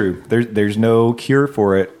 Yeah, it's true. There's no cure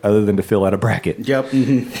for it other than to fill out a bracket. Yep.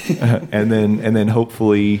 Mm-hmm. and then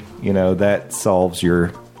hopefully, that solves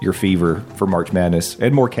your fever for March Madness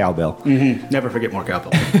and more cowbell. Mm-hmm. Never forget more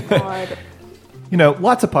cowbell.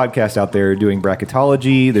 Lots of podcasts out there doing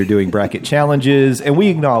bracketology. They're doing bracket challenges, and we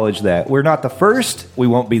acknowledge that. We're not the first. We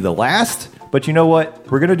won't be the last. But you know what?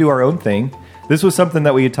 We're going to do our own thing. This was something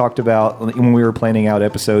that we had talked about when we were planning out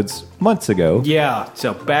episodes months ago. Yeah,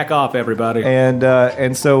 so back off, everybody.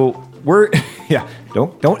 And so we're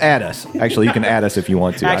don't add us. Actually, you can add us if you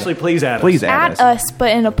want to. Actually, please add us. Please add At us,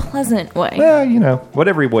 but in a pleasant way. Well,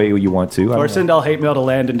 whatever way you want to. Or send all hate mail to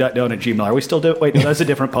landon.down@gmail. Are we still doing? Wait, no, that's a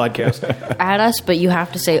different podcast. Add us, but you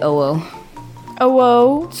have to say "oh."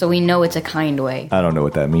 Oh, So we know it's a kind way. I don't know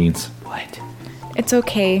what that means. What? it's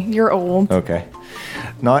okay. You're old. Okay.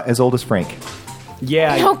 Not as old as Frank.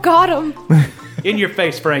 Yeah. Oh, got him. In your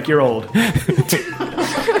face, Frank. You're old.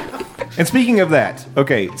 And speaking of that,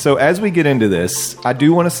 okay, so as we get into this, I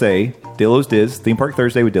do want to say, Dillo's Diz, Theme Park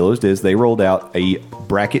Thursday with Dillo's Diz, they rolled out a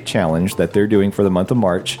bracket challenge that they're doing for the month of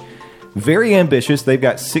March. Very ambitious. They've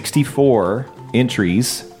got 64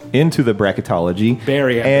 entries into the bracketology.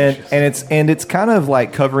 Very ambitious. And it's kind of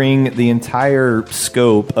like covering the entire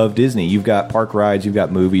scope of Disney. You've got park rides, you've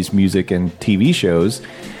got movies, music, and TV shows.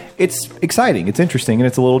 It's exciting, it's interesting, and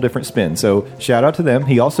it's a little different spin. So shout out to them.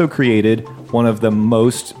 He also created one of the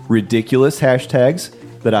most ridiculous hashtags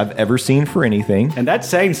that I've ever seen for anything. And that's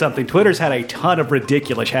saying something. Twitter's had a ton of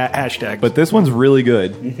ridiculous hashtags. But this one's really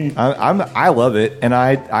good. I love it, and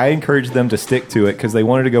I encourage them to stick to it because they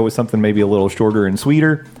wanted to go with something maybe a little shorter and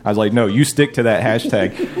sweeter. I was like, no, you stick to that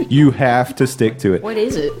hashtag. You have to stick to it. What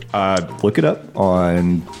is it? Look it up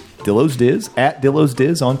on Dillo's Diz, at Dillo's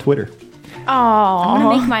Diz on Twitter. I'm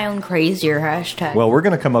going to make my own crazier hashtag. Well, we're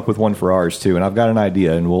going to come up with one for ours, too, and I've got an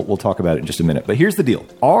idea, and we'll talk about it in just a minute. But here's the deal.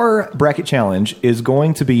 Our bracket challenge is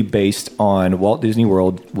going to be based on Walt Disney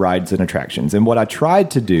World rides and attractions. And what I tried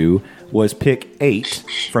to do was pick 8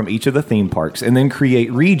 from each of the theme parks and then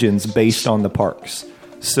create regions based on the parks.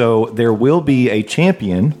 So there will be a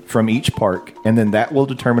champion from each park, and then that will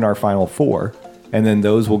determine our final 4. And then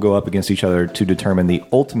those will go up against each other to determine the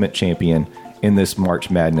ultimate champion in this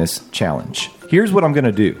March Madness challenge. Here's what I'm going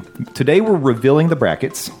to do. Today we're revealing the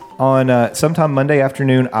brackets. On sometime Monday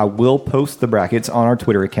afternoon, I will post the brackets on our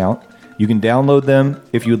Twitter account. You can download them.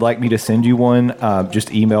 If you would like me to send you one,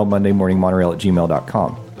 just email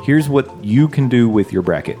mondaymorningmonorail@gmail.com. Here's what you can do with your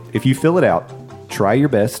bracket. If you fill it out, try your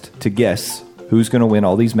best to guess who's going to win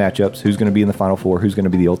all these matchups, who's going to be in the Final Four, who's going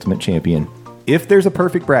to be the ultimate champion. If there's a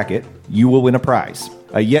perfect bracket, you will win a prize.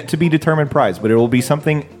 A yet-to-be-determined prize, but it will be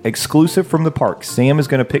something exclusive from the parks. Sam is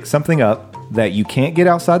going to pick something up that you can't get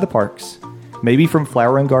outside the parks, maybe from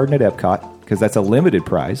Flower and Garden at Epcot, because that's a limited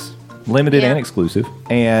prize, limited and exclusive.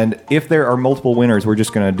 And if there are multiple winners, we're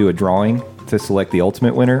just going to do a drawing to select the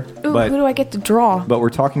ultimate winner. Ooh, who do I get to draw? But we're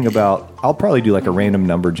talking about, I'll probably do like a random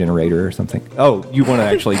number generator or something. Oh, you want to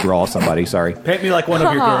actually draw somebody, sorry. Paint me like one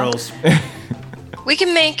of your girls. We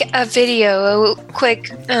can make a video, a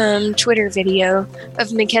quick Twitter video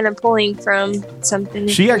of McKenna pulling from something.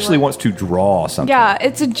 She actually wants to draw something. Yeah,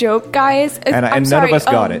 it's a joke, guys. And none of us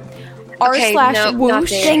got it.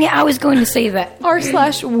 r/whoosh. Dang it, I was going to say that.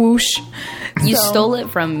 r/whoosh. You stole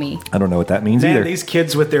it from me. I don't know what that means Man, either. these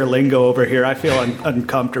kids with their lingo over here, I feel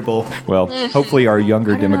uncomfortable. Well, hopefully our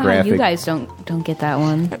younger I don't know how demographic. you guys don't get that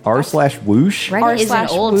one. r/whoosh? Reddit is an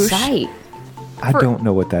old r/whoosh. site. I don't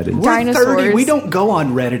know what that is. We're Dinosaurs. 30. We don't go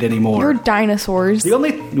on Reddit anymore. You're dinosaurs. The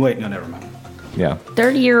only... Wait, no, never mind. Yeah.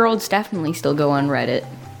 30-year-olds definitely still go on Reddit.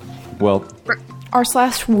 Well,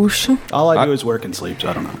 r/whoosh. All I do is work and sleep, so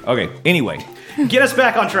I don't know. okay. Anyway, Get us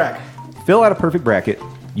back on track. fill out a perfect bracket.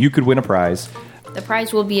 You could win a prize. The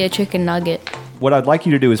prize will be a chicken nugget. What I'd like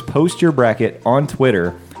you to do is post your bracket on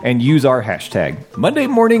Twitter and use our hashtag Monday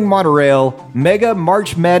Morning Monorail Mega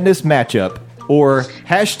March Madness Matchup or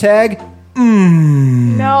hashtag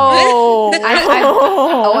No.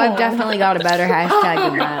 I've definitely got a better hashtag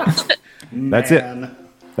than that. That's it.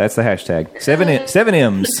 That's the hashtag. 7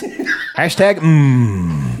 M's. Hashtag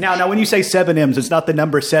Now, when you say 7 M's, it's not the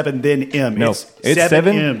number 7, then M. No, it's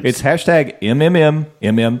 7 M's. It's hashtag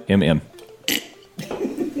MMM.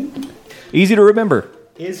 Easy to remember.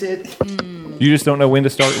 Is it? You just don't know when to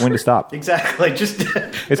start and when to stop. Exactly. Just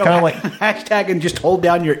It's kind of like hashtag and just hold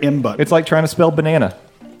down your M button. it's like trying to spell banana.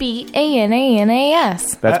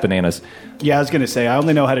 BANANAS. That's bananas. Yeah, I was going to say, I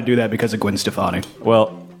only know how to do that because of Gwen Stefani.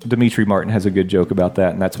 Well, Dimitri Martin has a good joke about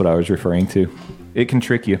that, and that's what I was referring to. It can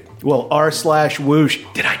trick you. Well, r/whoosh.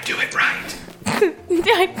 Did I do it right?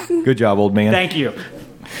 Good job, old man. Thank you.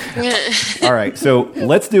 All right, so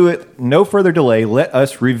let's do it. No further delay. Let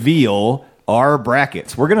us reveal our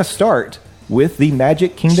brackets. We're going to start with the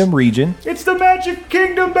Magic Kingdom region. It's the Magic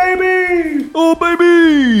Kingdom, baby! Oh,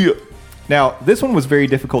 baby! Now, this one was very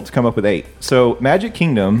difficult to come up with 8. So Magic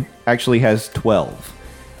Kingdom actually has 12.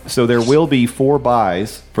 So there will be 4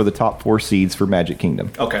 buys for the top 4 seeds for Magic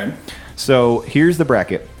Kingdom. Okay. So here's the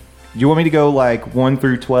bracket. Do you want me to go like 1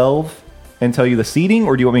 through 12 and tell you the seeding,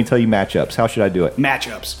 or do you want me to tell you matchups? How should I do it?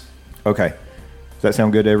 Matchups. Okay. Does that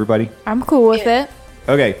sound good to everybody? I'm cool with it.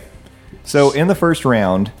 Okay. So in the first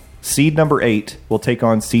round, seed number 8 will take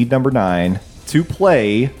on seed number 9 to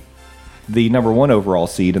play the number 1 overall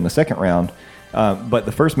seed in the second round. But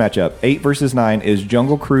the first matchup, 8 versus 9, is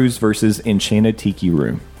Jungle Cruise versus Enchanted Tiki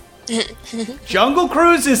Room. Jungle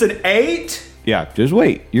Cruise is an 8? Yeah, just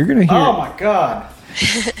wait. You're going to hear Oh, it. my God.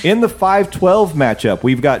 In the 5-12 matchup,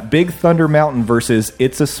 we've got Big Thunder Mountain versus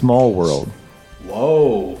It's a Small World.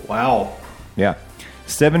 Whoa. Wow. Yeah.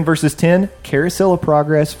 7 versus 10, Carousel of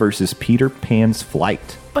Progress versus Peter Pan's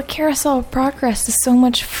Flight. But Carousel of Progress is so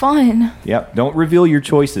much fun. Yep. Don't reveal your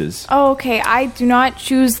choices. Oh, okay, I do not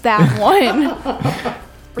choose that one.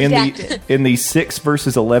 In the 6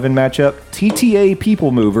 versus 11 matchup, TTA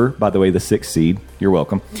People Mover, by the way, the 6th seed, you're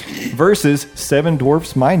welcome, versus Seven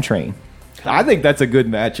Dwarfs Mine Train. I think that's a good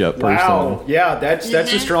matchup, personally. Wow, yeah, that's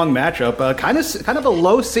a strong matchup. Kind of a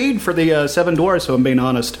low seed for the Seven Dwarfs, if I'm being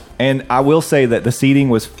honest. And I will say that the seeding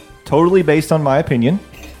was totally based on my opinion.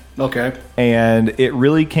 Okay. And it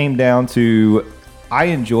really came down to, I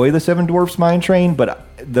enjoy the Seven Dwarfs Mine Train, but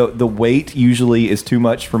the wait usually is too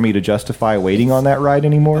much for me to justify waiting on that ride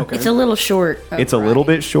anymore. Okay. It's a little short. It's a little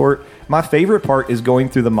bit short. My favorite part is going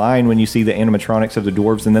through the mine when you see the animatronics of the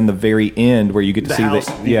dwarves, and then the very end where you get to see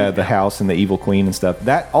the house and the evil queen and stuff.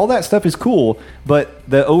 All that stuff is cool, but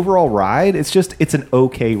the overall ride, it's an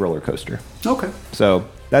okay roller coaster. Okay. So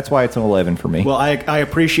that's why it's an 11 for me. Well, I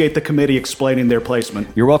appreciate the committee explaining their placement.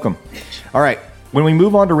 You're welcome. All right. When we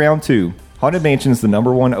move on to round 2, Haunted Mansion is the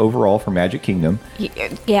number 1 overall for Magic Kingdom.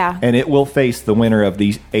 Yeah. And it will face the winner of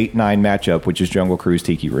the 8-9 matchup, which is Jungle Cruise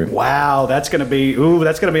Tiki Room. Wow, that's going to be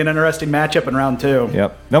an interesting matchup in round 2.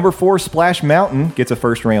 Yep. Number 4, Splash Mountain, gets a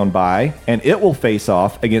first round bye, and it will face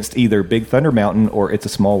off against either Big Thunder Mountain or It's a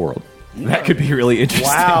Small World. That could be really interesting.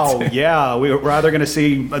 Wow, yeah. We're either going to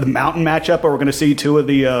see the mountain matchup, or we're going to see two of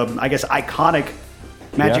the, iconic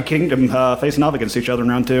Magic Kingdom facing off against each other in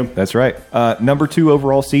round 2. That's right. Number 2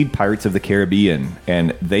 overall seed, Pirates of the Caribbean,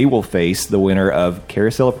 and they will face the winner of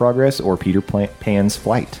Carousel of Progress or Peter Pan's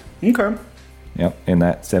Flight. Okay. Yep, in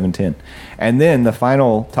that 7-10. And then the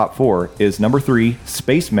final top 4 is number 3,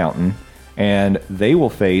 Space Mountain, and they will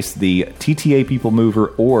face the TTA People Mover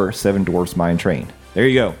or Seven Dwarfs Mine Train. There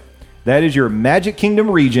you go. That is your Magic Kingdom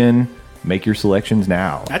region. Make your selections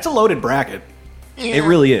now. That's a loaded bracket. Yeah. It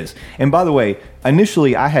really is. And by the way,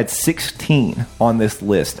 initially I had 16 on this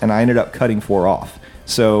list, and I ended up cutting 4 off.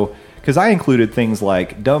 So, because I included things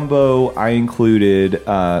like Dumbo, I included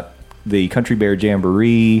the Country Bear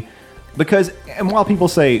Jamboree, and while people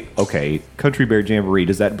say, okay, Country Bear Jamboree,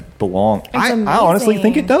 does that belong? I honestly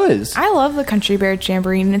think it does. I love the Country Bear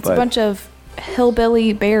Jamboree, and it's a bunch of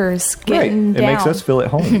hillbilly bears getting down. It makes us feel at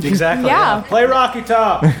home. Exactly. Yeah. Play Rocky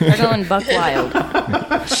Top. They're going buck wild.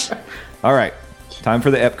 All right. Time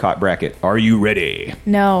for the Epcot bracket. Are you ready?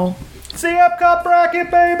 No. See Epcot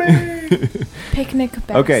bracket, baby! Picnic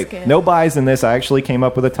basket. Okay, no buys in this. I actually came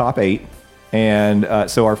up with a top 8.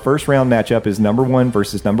 And so our first round matchup is number 1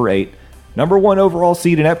 versus number 8. Number 1 overall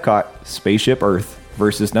seed in Epcot, Spaceship Earth,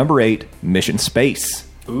 versus number 8, Mission Space.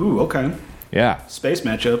 Ooh, okay. Yeah. Space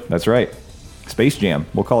matchup. That's right. Space Jam.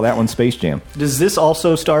 We'll call that one Space Jam. Does this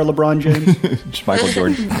also star LeBron James? Michael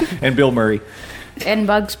Jordan. And Bill Murray. And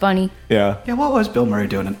Bugs Bunny. Yeah. Yeah, what was Bill Murray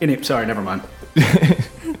doing? Sorry, never mind.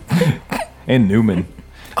 And Newman.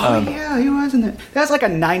 Yeah, he was in it. That's like a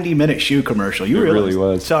 90-minute shoe commercial. You really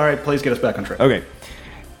was. Sorry, please get us back on track. Okay.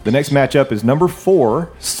 The next matchup is number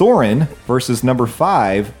 4, Soarin' versus number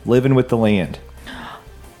 5, Living with the Land.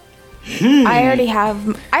 I already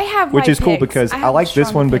have. I have. Which my is cool picks. because I like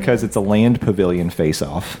this one because it's a land pavilion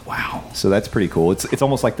face-off. Wow. So that's pretty cool. It's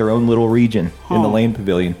almost like their own little region in the land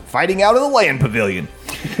pavilion. Fighting out of the land pavilion.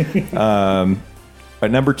 But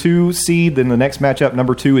number 2 seed, then the next matchup,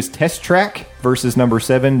 number 2 is Test Track versus number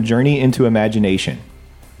 7, Journey into Imagination.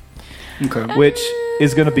 Okay. Which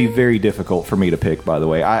is going to be very difficult for me to pick, by the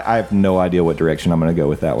way. I have no idea what direction I'm going to go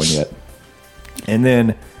with that one yet. And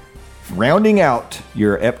then rounding out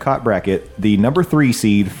your Epcot bracket, the number 3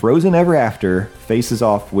 seed, Frozen Ever After, faces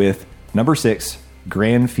off with number 6,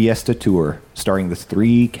 Grand Fiesta Tour, starring the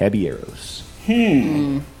 3 Caballeros.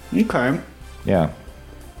 Okay. Yeah.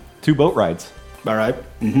 2 boat rides. All right.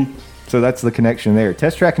 Mm-hmm. So that's the connection there.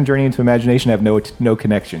 Test Track and Journey into Imagination have no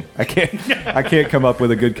connection. I can't come up with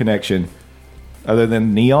a good connection other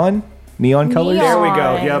than neon colors. There we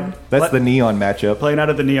go. Yep. That's the neon matchup. Playing out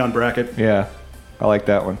of the neon bracket. Yeah, I like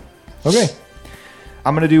that one. Okay,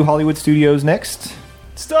 I'm gonna do Hollywood Studios next.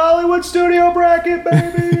 It's the Hollywood Studio bracket,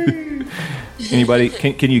 baby. Anybody?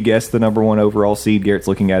 Can you guess the number 1 overall seed? Garrett's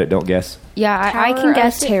looking at it. Don't guess. Yeah, I can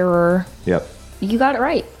guess Terror. Yep. You got it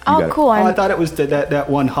right. Oh, cool. I thought it was that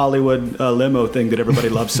one Hollywood limo thing that everybody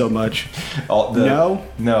loves so much. No,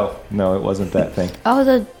 it wasn't that thing.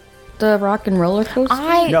 Oh, the rock and roller coaster?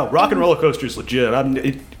 No, Rock and Roller Coaster is legit.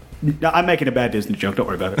 I'm making a bad Disney joke. Don't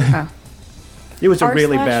worry about it. Oh. It was a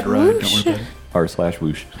really bad ride. Don't worry about it.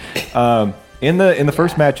 r/whoosh. In the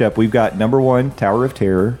first matchup, we've got number 1, Tower of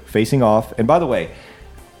Terror, facing off. And by the way,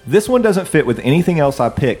 this one doesn't fit with anything else I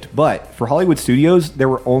picked, but for Hollywood Studios, there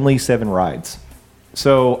were only 7 rides.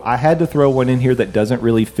 So I had to throw one in here that doesn't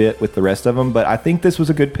really fit with the rest of them, but I think this was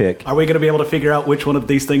a good pick. Are we going to be able to figure out which one of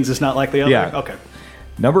these things is not like the other? Yeah. Okay.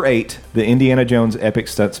 Number 8, the Indiana Jones Epic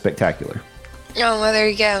Stunt Spectacular. Oh, well, there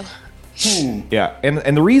you go. Yeah,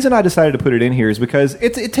 and the reason I decided to put it in here is because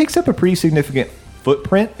it takes up a pretty significant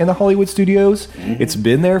footprint in the Hollywood studios. It's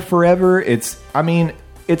been there forever. It's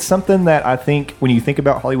something that I think when you think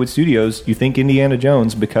about Hollywood studios, you think Indiana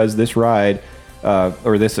Jones, because this ride,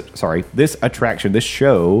 this attraction, this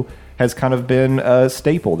show has kind of been a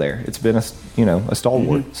staple there. It's been a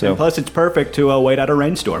stalwart. So and plus, it's perfect to wait out a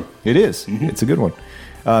rainstorm. it is. It's a good one.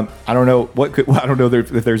 I don't know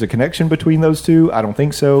if there's a connection between those two. I don't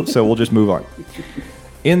think so. So we'll just move on.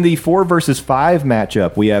 In the 4 versus 5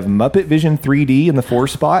 matchup, we have Muppet Vision 3D in the 4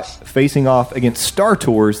 spot facing off against Star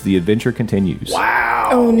Tours The Adventure Continues. Wow.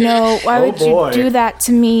 Oh, no. Why would you do that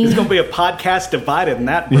to me? There's going to be a podcast divided in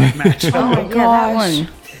that match. Oh, my gosh.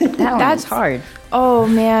 That's hard. Oh,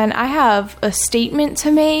 man. I have a statement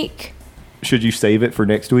to make. Should you save it for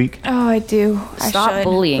next week? Oh, I do. Stop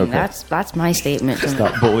bullying. Okay. That's my statement.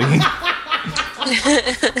 Stop bullying.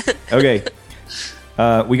 Okay.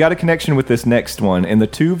 We got a connection with this next one. In the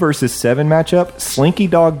 2 versus 7 matchup, Slinky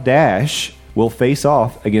Dog Dash will face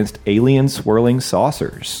off against Alien Swirling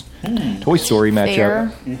Saucers. Toy Story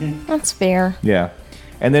matchup. Fair. That's fair. Yeah.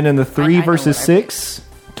 And then in the 3 I know versus what I 6,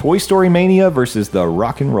 Toy Story Mania versus the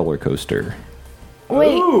Rock and Roller Coaster.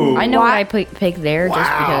 Wait. I know what I picked there just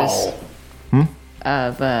because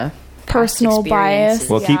of Personal bias.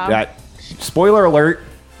 Well, keep that. Spoiler alert.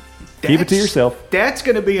 Keep it to yourself. That's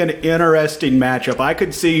going to be an interesting matchup. I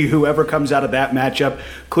could see whoever comes out of that matchup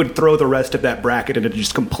could throw the rest of that bracket into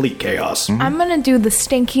just complete chaos. I'm going to do the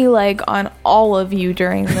stinky leg on all of you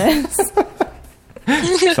during this.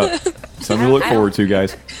 Something to look forward to,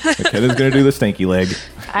 guys. McKenna's going to do the stinky leg.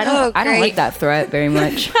 I don't like that threat very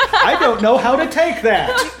much. I don't know how to take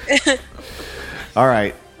that. All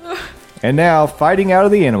right. And now, fighting out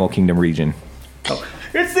of the Animal Kingdom region.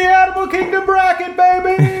 It's the Animal Kingdom bracket,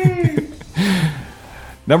 baby!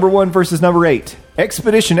 Number 1 versus number 8.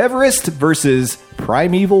 Expedition Everest versus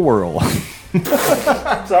Primeval Whirl. Sorry.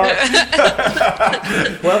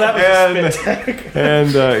 Well, that was a spit take.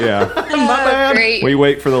 And, yeah. My bad. Great. We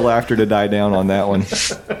wait for the laughter to die down on that one.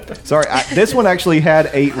 Sorry, this one actually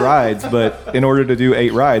had 8 rides, but in order to do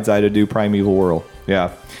 8 rides, I had to do Primeval Whirl.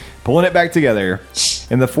 Yeah. Pulling it back together.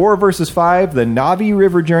 In the 4 versus 5, the Navi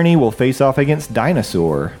River Journey will face off against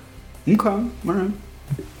Dinosaur. Okay, all right.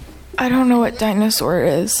 I don't know what dinosaur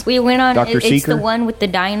is. We went on. Dr. It's Seeker? the one with the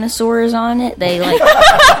dinosaurs on it. They like, like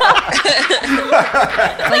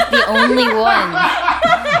the only one.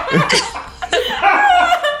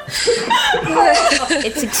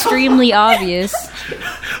 It's extremely obvious.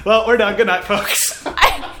 Well, we're done. Good night, folks.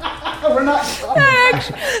 We're not.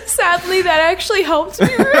 Sadly, that actually helped me.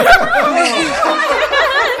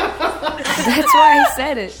 That's why I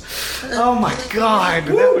said it. Oh my god,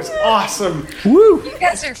 that was awesome. Woo! You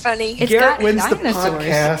guys are funny. It's Garrett got wins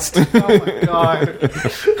dinosaurs. the podcast. Oh my god.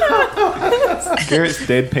 Garrett's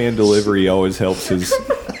deadpan delivery always helps his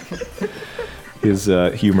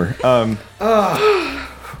humor.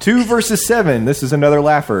 2 versus 7. This is another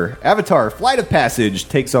laugher. Avatar: Flight of Passage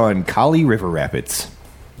takes on Kali River Rapids.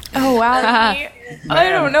 Oh, wow. I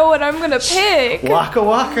don't know what I'm going to pick. Waka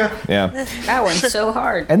waka. Yeah. That one's so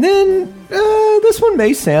hard. And then this one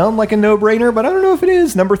may sound like a no-brainer, but I don't know if it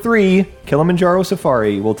is. Number 3, Kilimanjaro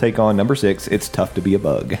Safari will take on number 6. It's Tough to Be a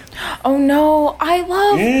Bug. Oh, no. I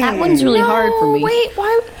love That one's really hard for me. Wait,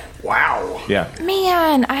 why? Wow. Yeah.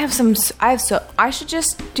 Man, I should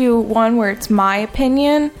just do one where it's my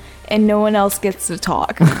opinion and no one else gets to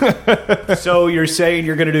talk. So you're saying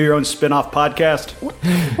you're going to do your own spin-off podcast?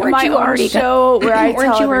 My own show where I Weren't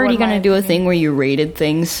tell you already everyone going to my do a opinion. thing where you rated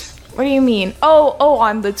things? What do you mean? Oh,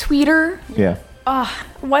 on the tweeter? Yeah.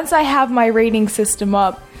 Once I have my rating system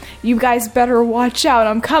up, you guys better watch out.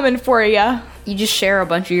 I'm coming for you. You just share a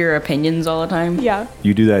bunch of your opinions all the time? Yeah.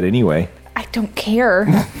 You do that anyway. I don't care.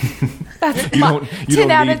 That's You my don't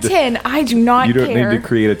 10 out need of to- 10. I do not You don't care. need to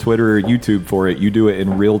create a Twitter or YouTube for it. You do it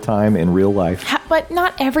in real time, in real life. But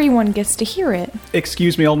not everyone gets to hear it.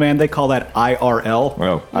 Excuse me, old man, they call that IRL.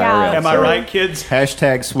 Oh, Yeah. IRL. Am I Sorry. right, kids?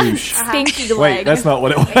 Hashtag swoosh. Stinky leg. Wait, that's not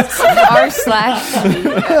what it was.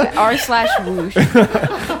 R/whoosh.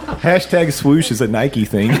 Hashtag swoosh is a Nike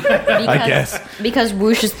thing, I guess. Because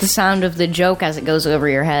whoosh is the sound of the joke as it goes over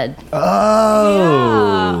your head.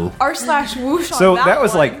 Oh. R/whoosh on So that that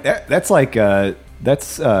was one. like,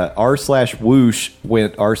 that's r/whoosh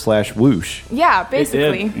went r/whoosh. Yeah,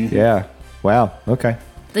 basically. Yeah. Wow. Okay.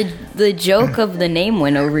 The joke of the name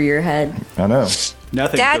went over your head. I know.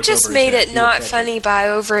 Nothing. Dad goes just over made his it head. not funny by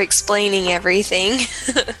over-explaining everything.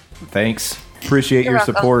 Thanks. Appreciate your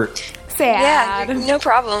welcome. support. Yeah, Sad. no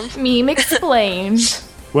problem. Meme explained.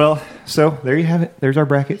 Well, so there you have it. There's our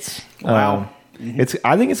brackets. Wow.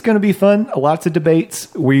 I think it's going to be fun. Lots of debates.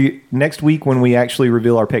 Next week when we actually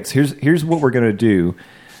reveal our picks, here's what we're going to do.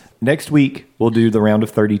 Next week we'll do the round of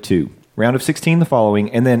 32, round of 16 the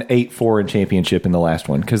following, and then 8-4 and championship in the last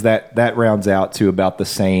one, because that rounds out to about the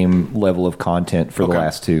same level of content for the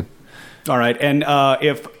last two. All right, and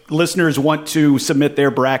if listeners want to submit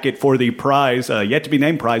their bracket for the prize, yet to be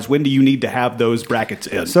named prize, when do you need to have those brackets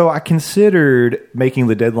in? So I considered making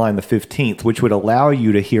the deadline the 15th, which would allow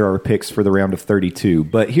you to hear our picks for the round of 32.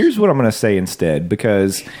 But here's what I'm going to say instead,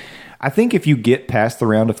 because I think if you get past the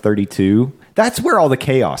round of 32, that's where all the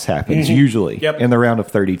chaos happens, usually, in the round of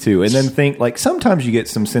 32. And then think, like, sometimes you get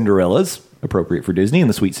some Cinderellas, appropriate for Disney, in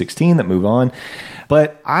the Sweet 16 that move on.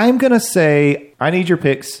 But I'm going to say I need your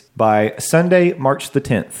picks by Sunday, March the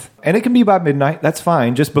 10th. And it can be by midnight. That's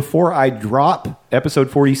fine. Just before I drop episode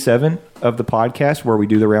 47 of the podcast where we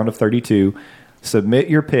do the round of 32, submit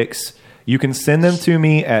your picks. You can send them to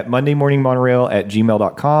me at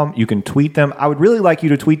mondaymorningmonorail@gmail.com. You can tweet them. I would really like you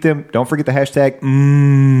to tweet them. Don't forget the hashtag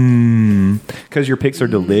because your picks are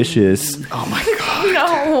delicious. Oh, my God.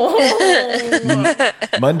 No.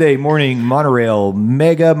 Monday Morning Monorail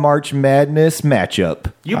Mega March Madness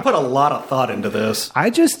matchup. You put a lot of thought into this.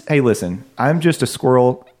 Hey, listen, I'm just a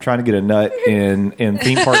squirrel trying to get a nut in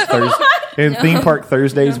Theme Park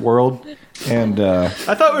Thursday's world. And I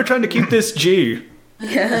thought we were trying to keep this G.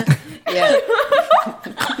 Yeah.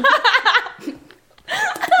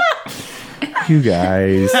 You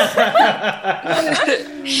guys.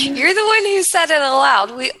 You're the one who said it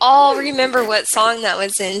aloud. We all remember what song that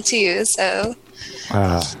was in, too, so.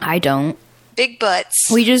 I don't. Big Butts.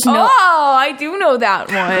 We just know. Oh, I do know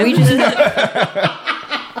that one. We just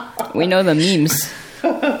we know the memes.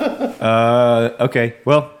 Okay.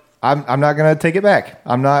 Well, I'm not gonna take it back.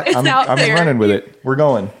 I'm running with it. We're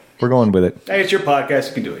going with it. Hey, it's your podcast.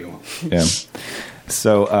 You can do what you want. Yeah.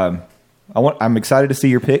 So I'm excited to see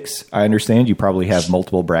your picks. I understand you probably have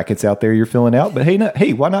multiple brackets out there you're filling out, but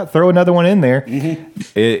hey, why not throw another one in there?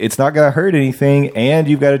 It's not going to hurt anything, and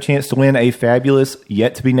you've got a chance to win a fabulous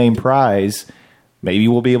yet to be named prize. Maybe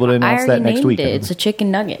we'll be able to announce that next week. It's a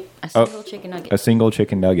chicken nugget. A single chicken nugget. A single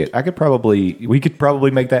chicken nugget. We could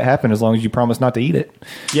probably make that happen as long as you promise not to eat it.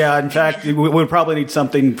 Yeah, in fact, we would probably need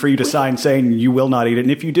something for you to sign saying you will not eat it.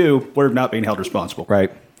 And if you do, we're not being held responsible.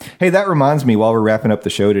 Right. Hey, that reminds me, while we're wrapping up the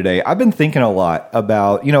show today, I've been thinking a lot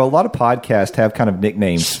about, a lot of podcasts have kind of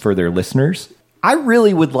nicknames for their listeners. I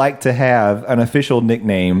really would like to have an official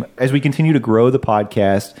nickname as we continue to grow the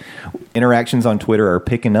podcast. Interactions on Twitter are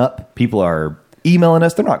picking up. People are emailing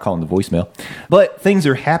us. They're not calling the voicemail, but things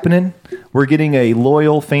are happening. We're getting a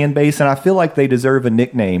loyal fan base, and I feel like they deserve a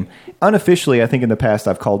nickname. Unofficially, I think in the past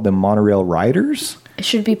I've called them Monorail Riders. It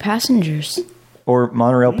should be passengers. Or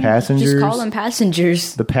Monorail Passengers. Just call them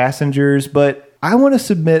passengers. The passengers. But I want to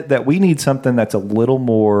submit that we need something that's a little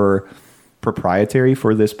more proprietary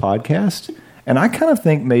for this podcast. And I kind of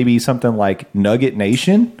think maybe something like Nugget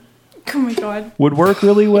Nation. Oh my God. Would work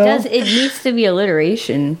really well. It needs to be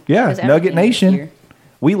alliteration. Yeah, Nugget Nation.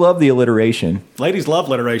 We love the alliteration. Ladies love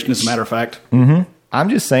alliteration, as a matter of fact. I'm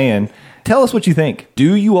just saying, tell us what you think.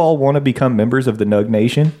 Do you all want to become members of the Nug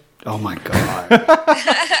Nation? Oh, my God.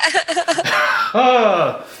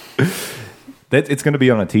 It's going to be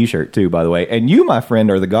on a T-shirt, too, by the way. And you, my friend,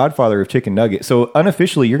 are the godfather of Chicken Nugget. So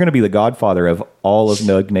unofficially, you're going to be the godfather of all of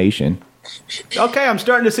Nug Nation. Okay, I'm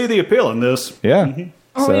starting to see the appeal in this. Yeah.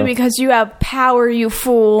 Only because you have power, you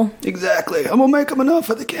fool. Exactly. I'm going to make them enough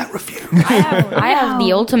that they can't refuse. I have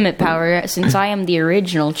the ultimate power since I am the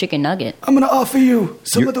original chicken nugget. I'm going to offer you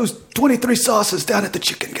some of those 23 sauces down at the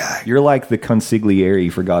Chicken Guy. You're like the consigliere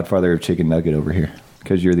for godfather of Chicken Nugget over here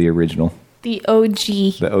because you're the original. The OG.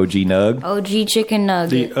 The OG Nug. OG chicken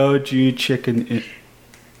nugget. The OG chicken.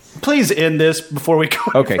 Please end this before we go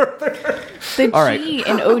Okay. further. The All G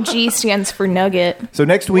in OG stands for nugget. So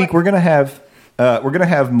next week we're gonna have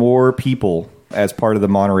more people as part of the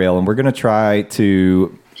monorail, and we're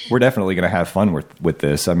definitely gonna have fun with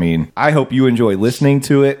this. I mean, I hope you enjoy listening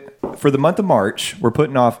to it. For the month of March, we're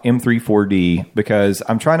putting off M3-4D because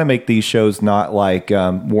I'm trying to make these shows not like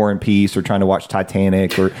War and Peace or trying to watch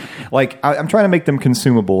Titanic or like I'm trying to make them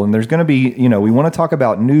consumable. And there's going to be, we want to talk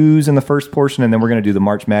about news in the first portion, and then we're going to do the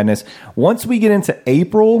March Madness. Once we get into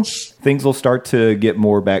April, things will start to get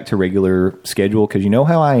more back to regular schedule because you know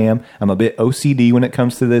how I am. I'm a bit OCD when it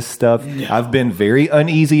comes to this stuff. Yeah. I've been very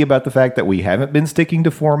uneasy about the fact that we haven't been sticking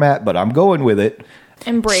to format, but I'm going with it.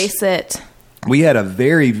 Embrace it. We had a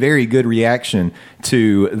very, very good reaction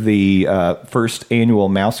to the first annual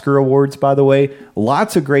Mousker Awards, by the way.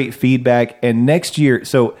 Lots of great feedback. And next year,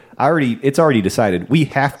 so it's already decided. We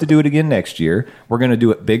have to do it again next year. We're going to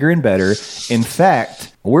do it bigger and better. In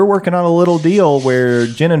fact, we're working on a little deal where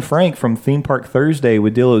Jen and Frank from Theme Park Thursday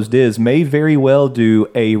with Dillo's Diz may very well do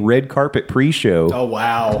a red carpet pre-show. Oh,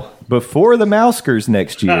 wow. Before the Mouskers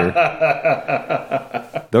next year.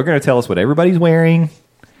 They're going to tell us what everybody's wearing,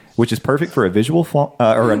 which is perfect for a visual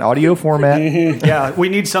or an audio format. Yeah, we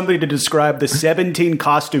need somebody to describe the 17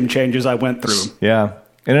 costume changes I went through. Yeah,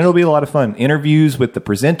 and it'll be a lot of fun. Interviews with the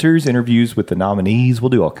presenters, interviews with the nominees. We'll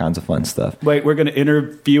do all kinds of fun stuff. Wait, we're going to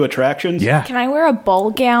interview attractions? Yeah. Can I wear a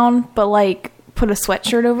ball gown, but like put a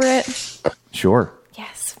sweatshirt over it? Sure.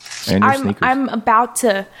 Yes. And your sneakers. I'm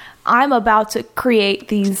about to create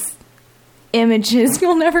these images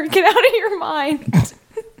you'll never get out of your mind.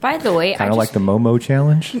 By the way, Kind of like the Momo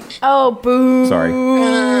challenge. Oh, boo.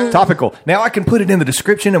 Sorry. Topical. Now I can put it in the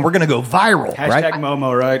description and we're going to go viral, Hashtag right?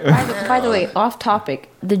 Momo, right? By the way, off topic.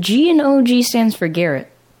 The G in OG stands for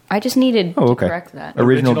Garrett. I just needed to correct that.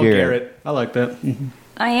 Original Garrett. I like that.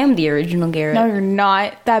 I am the original Garrett. No, you're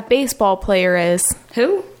not. That baseball player is.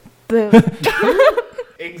 Who?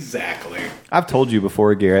 Exactly. I've told you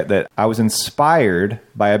before, Garrett, that I was inspired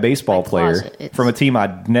by a baseball My player closet, it's- from a team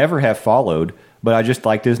I'd never have followed, but I just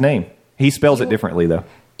liked his name. He spells it differently, though.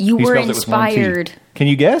 You He were spells it with one T. inspired Can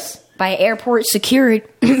you guess? by airport security.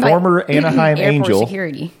 Former Anaheim airport Angel.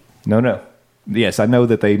 security. No. Yes, I know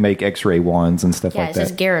that they make X-ray wands and stuff Yeah, like it says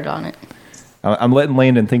that. Garrett on it. I'm letting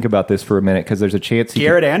Landon think about this for a minute because there's a chance he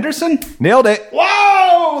Garrett Anderson? nailed it.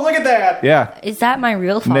 Whoa! Look at that. Yeah. Is that my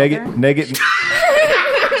real father? Negative.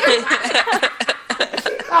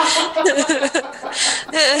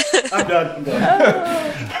 I'm done.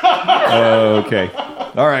 Okay.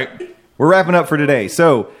 All right. We're wrapping up for today.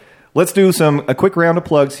 So let's do a quick round of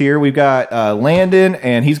plugs here. We've got Landon,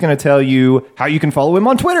 and he's going to tell you how you can follow him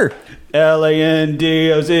on Twitter.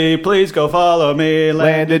 Landoz, please go follow me.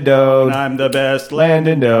 Landon Doe. I'm the best.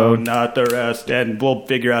 Landon Doe. Not the rest. And we'll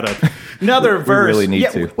figure out another verse. really need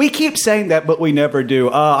to. We keep saying that, but we never do.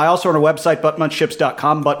 I also run a website,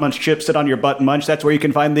 buttmunchchips.com. Buttmunch Chips, sit on your butt and munch. That's where you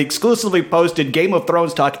can find the exclusively posted Game of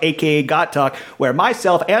Thrones talk, a.k.a. Got Talk, where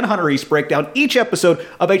myself and Hunter East break down each episode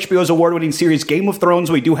of HBO's award-winning series Game of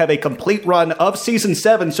Thrones. We do have a complete run of Season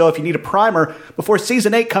 7, so if you need a primer before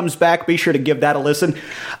Season 8 comes back, be sure to give that a listen.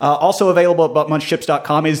 Also available at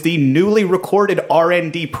buttmunchchips.com is the newly recorded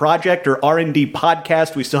R&D project or R&D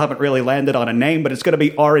podcast. We still haven't really landed on a name, but it's going to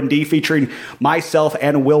be R&D featuring myself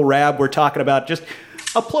and Will Rabb. We're talking about just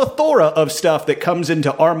a plethora of stuff that comes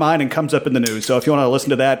into our mind and comes up in the news. So if you want to listen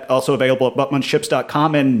to that, also available at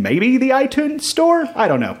buttmunchchips.com and maybe the iTunes store? I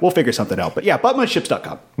don't know. We'll figure something out. But yeah,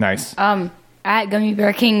 buttmunchchips.com. Nice. At Gummy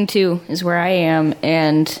Bear King 2 is where I am,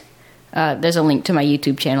 and there's a link to my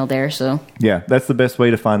YouTube channel there. So Yeah, that's the best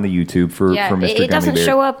way to find the YouTube for Mr. Gummy it doesn't Bear.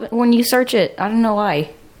 show up when you search it. I don't know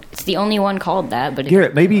why. It's the only one called that. But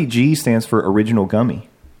Garrett, maybe G stands for Original Gummy.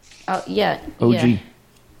 yeah, OG. yeah.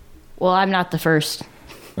 Well, I'm not the first.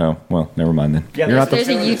 Oh, well, never mind then. Yeah, you're not There's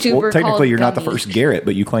a YouTuber well, technically, called you're not the Gummy. first Garrett,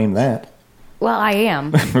 but you claim that. Well, I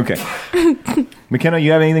am. Okay. McKenna,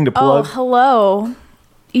 you have anything to Oh, plug? hello.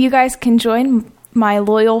 You guys can join my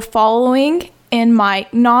loyal following in my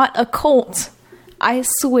not a cult. I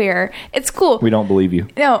swear. It's cool. We don't believe you.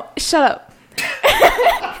 No, shut up.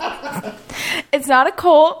 It's not a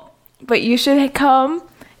cult, but you should come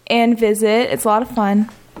and visit. It's a lot of fun.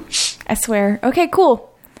 I swear. Okay, cool.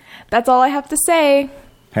 That's all I have to say.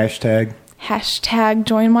 Hashtag. Hashtag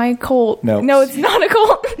join my cult. No. No, it's not a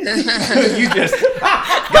cult. You just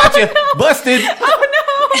gotcha. Busted.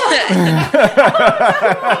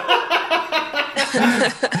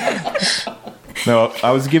 No, I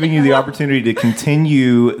was giving you the opportunity to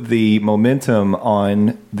continue the momentum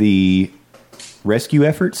on the rescue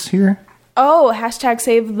efforts here. Oh, hashtag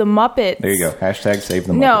save the Muppets. There you go. Hashtag save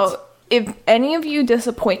the Muppets. No, if any of you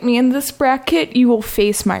disappoint me in this bracket, you will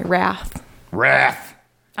face my wrath. Wrath.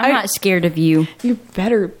 I'm not scared of you. You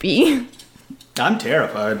better be. I'm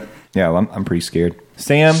terrified. Yeah, well, I'm pretty scared.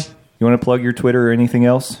 Sam, you want to plug your Twitter or anything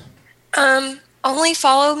else? Only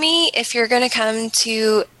follow me if you're going to come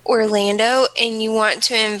to Orlando and you want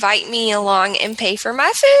to invite me along and pay for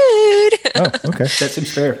my food. Oh, okay. That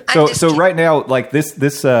seems fair. I'm just So kidding. right now, like this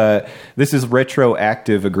is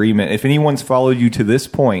retroactive agreement. If anyone's followed you to this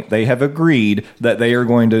point, they have agreed that they are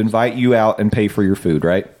going to invite you out and pay for your food,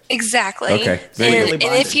 right? Exactly. Okay. Very And, good.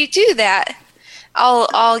 and if you do that,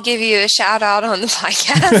 I'll give you a shout out on the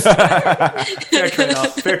podcast. Fair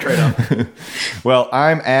trade-off. Fair trade-off. Well,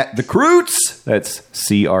 I'm at the Croots. That's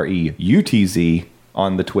CREUTZ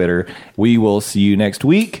on the Twitter. We will see you next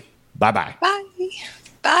week. Bye-bye. Bye.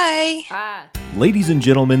 Bye. Ladies and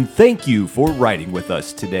gentlemen, thank you for riding with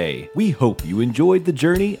us today. We hope you enjoyed the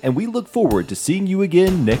journey, and we look forward to seeing you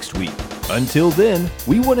again next week. Until then,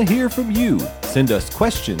 we want to hear from you. Send us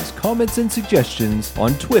questions, comments, and suggestions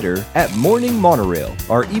on Twitter at Morning Monorail.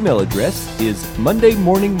 Our email address is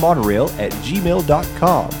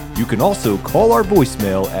mondaymorningmonorail@gmail.com. You can also call our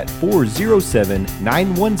voicemail at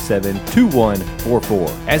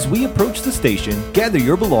 407-917-2144. As we approach the station, gather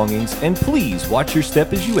your belongings and please watch your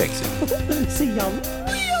step as you exit. See y'all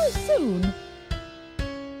real soon.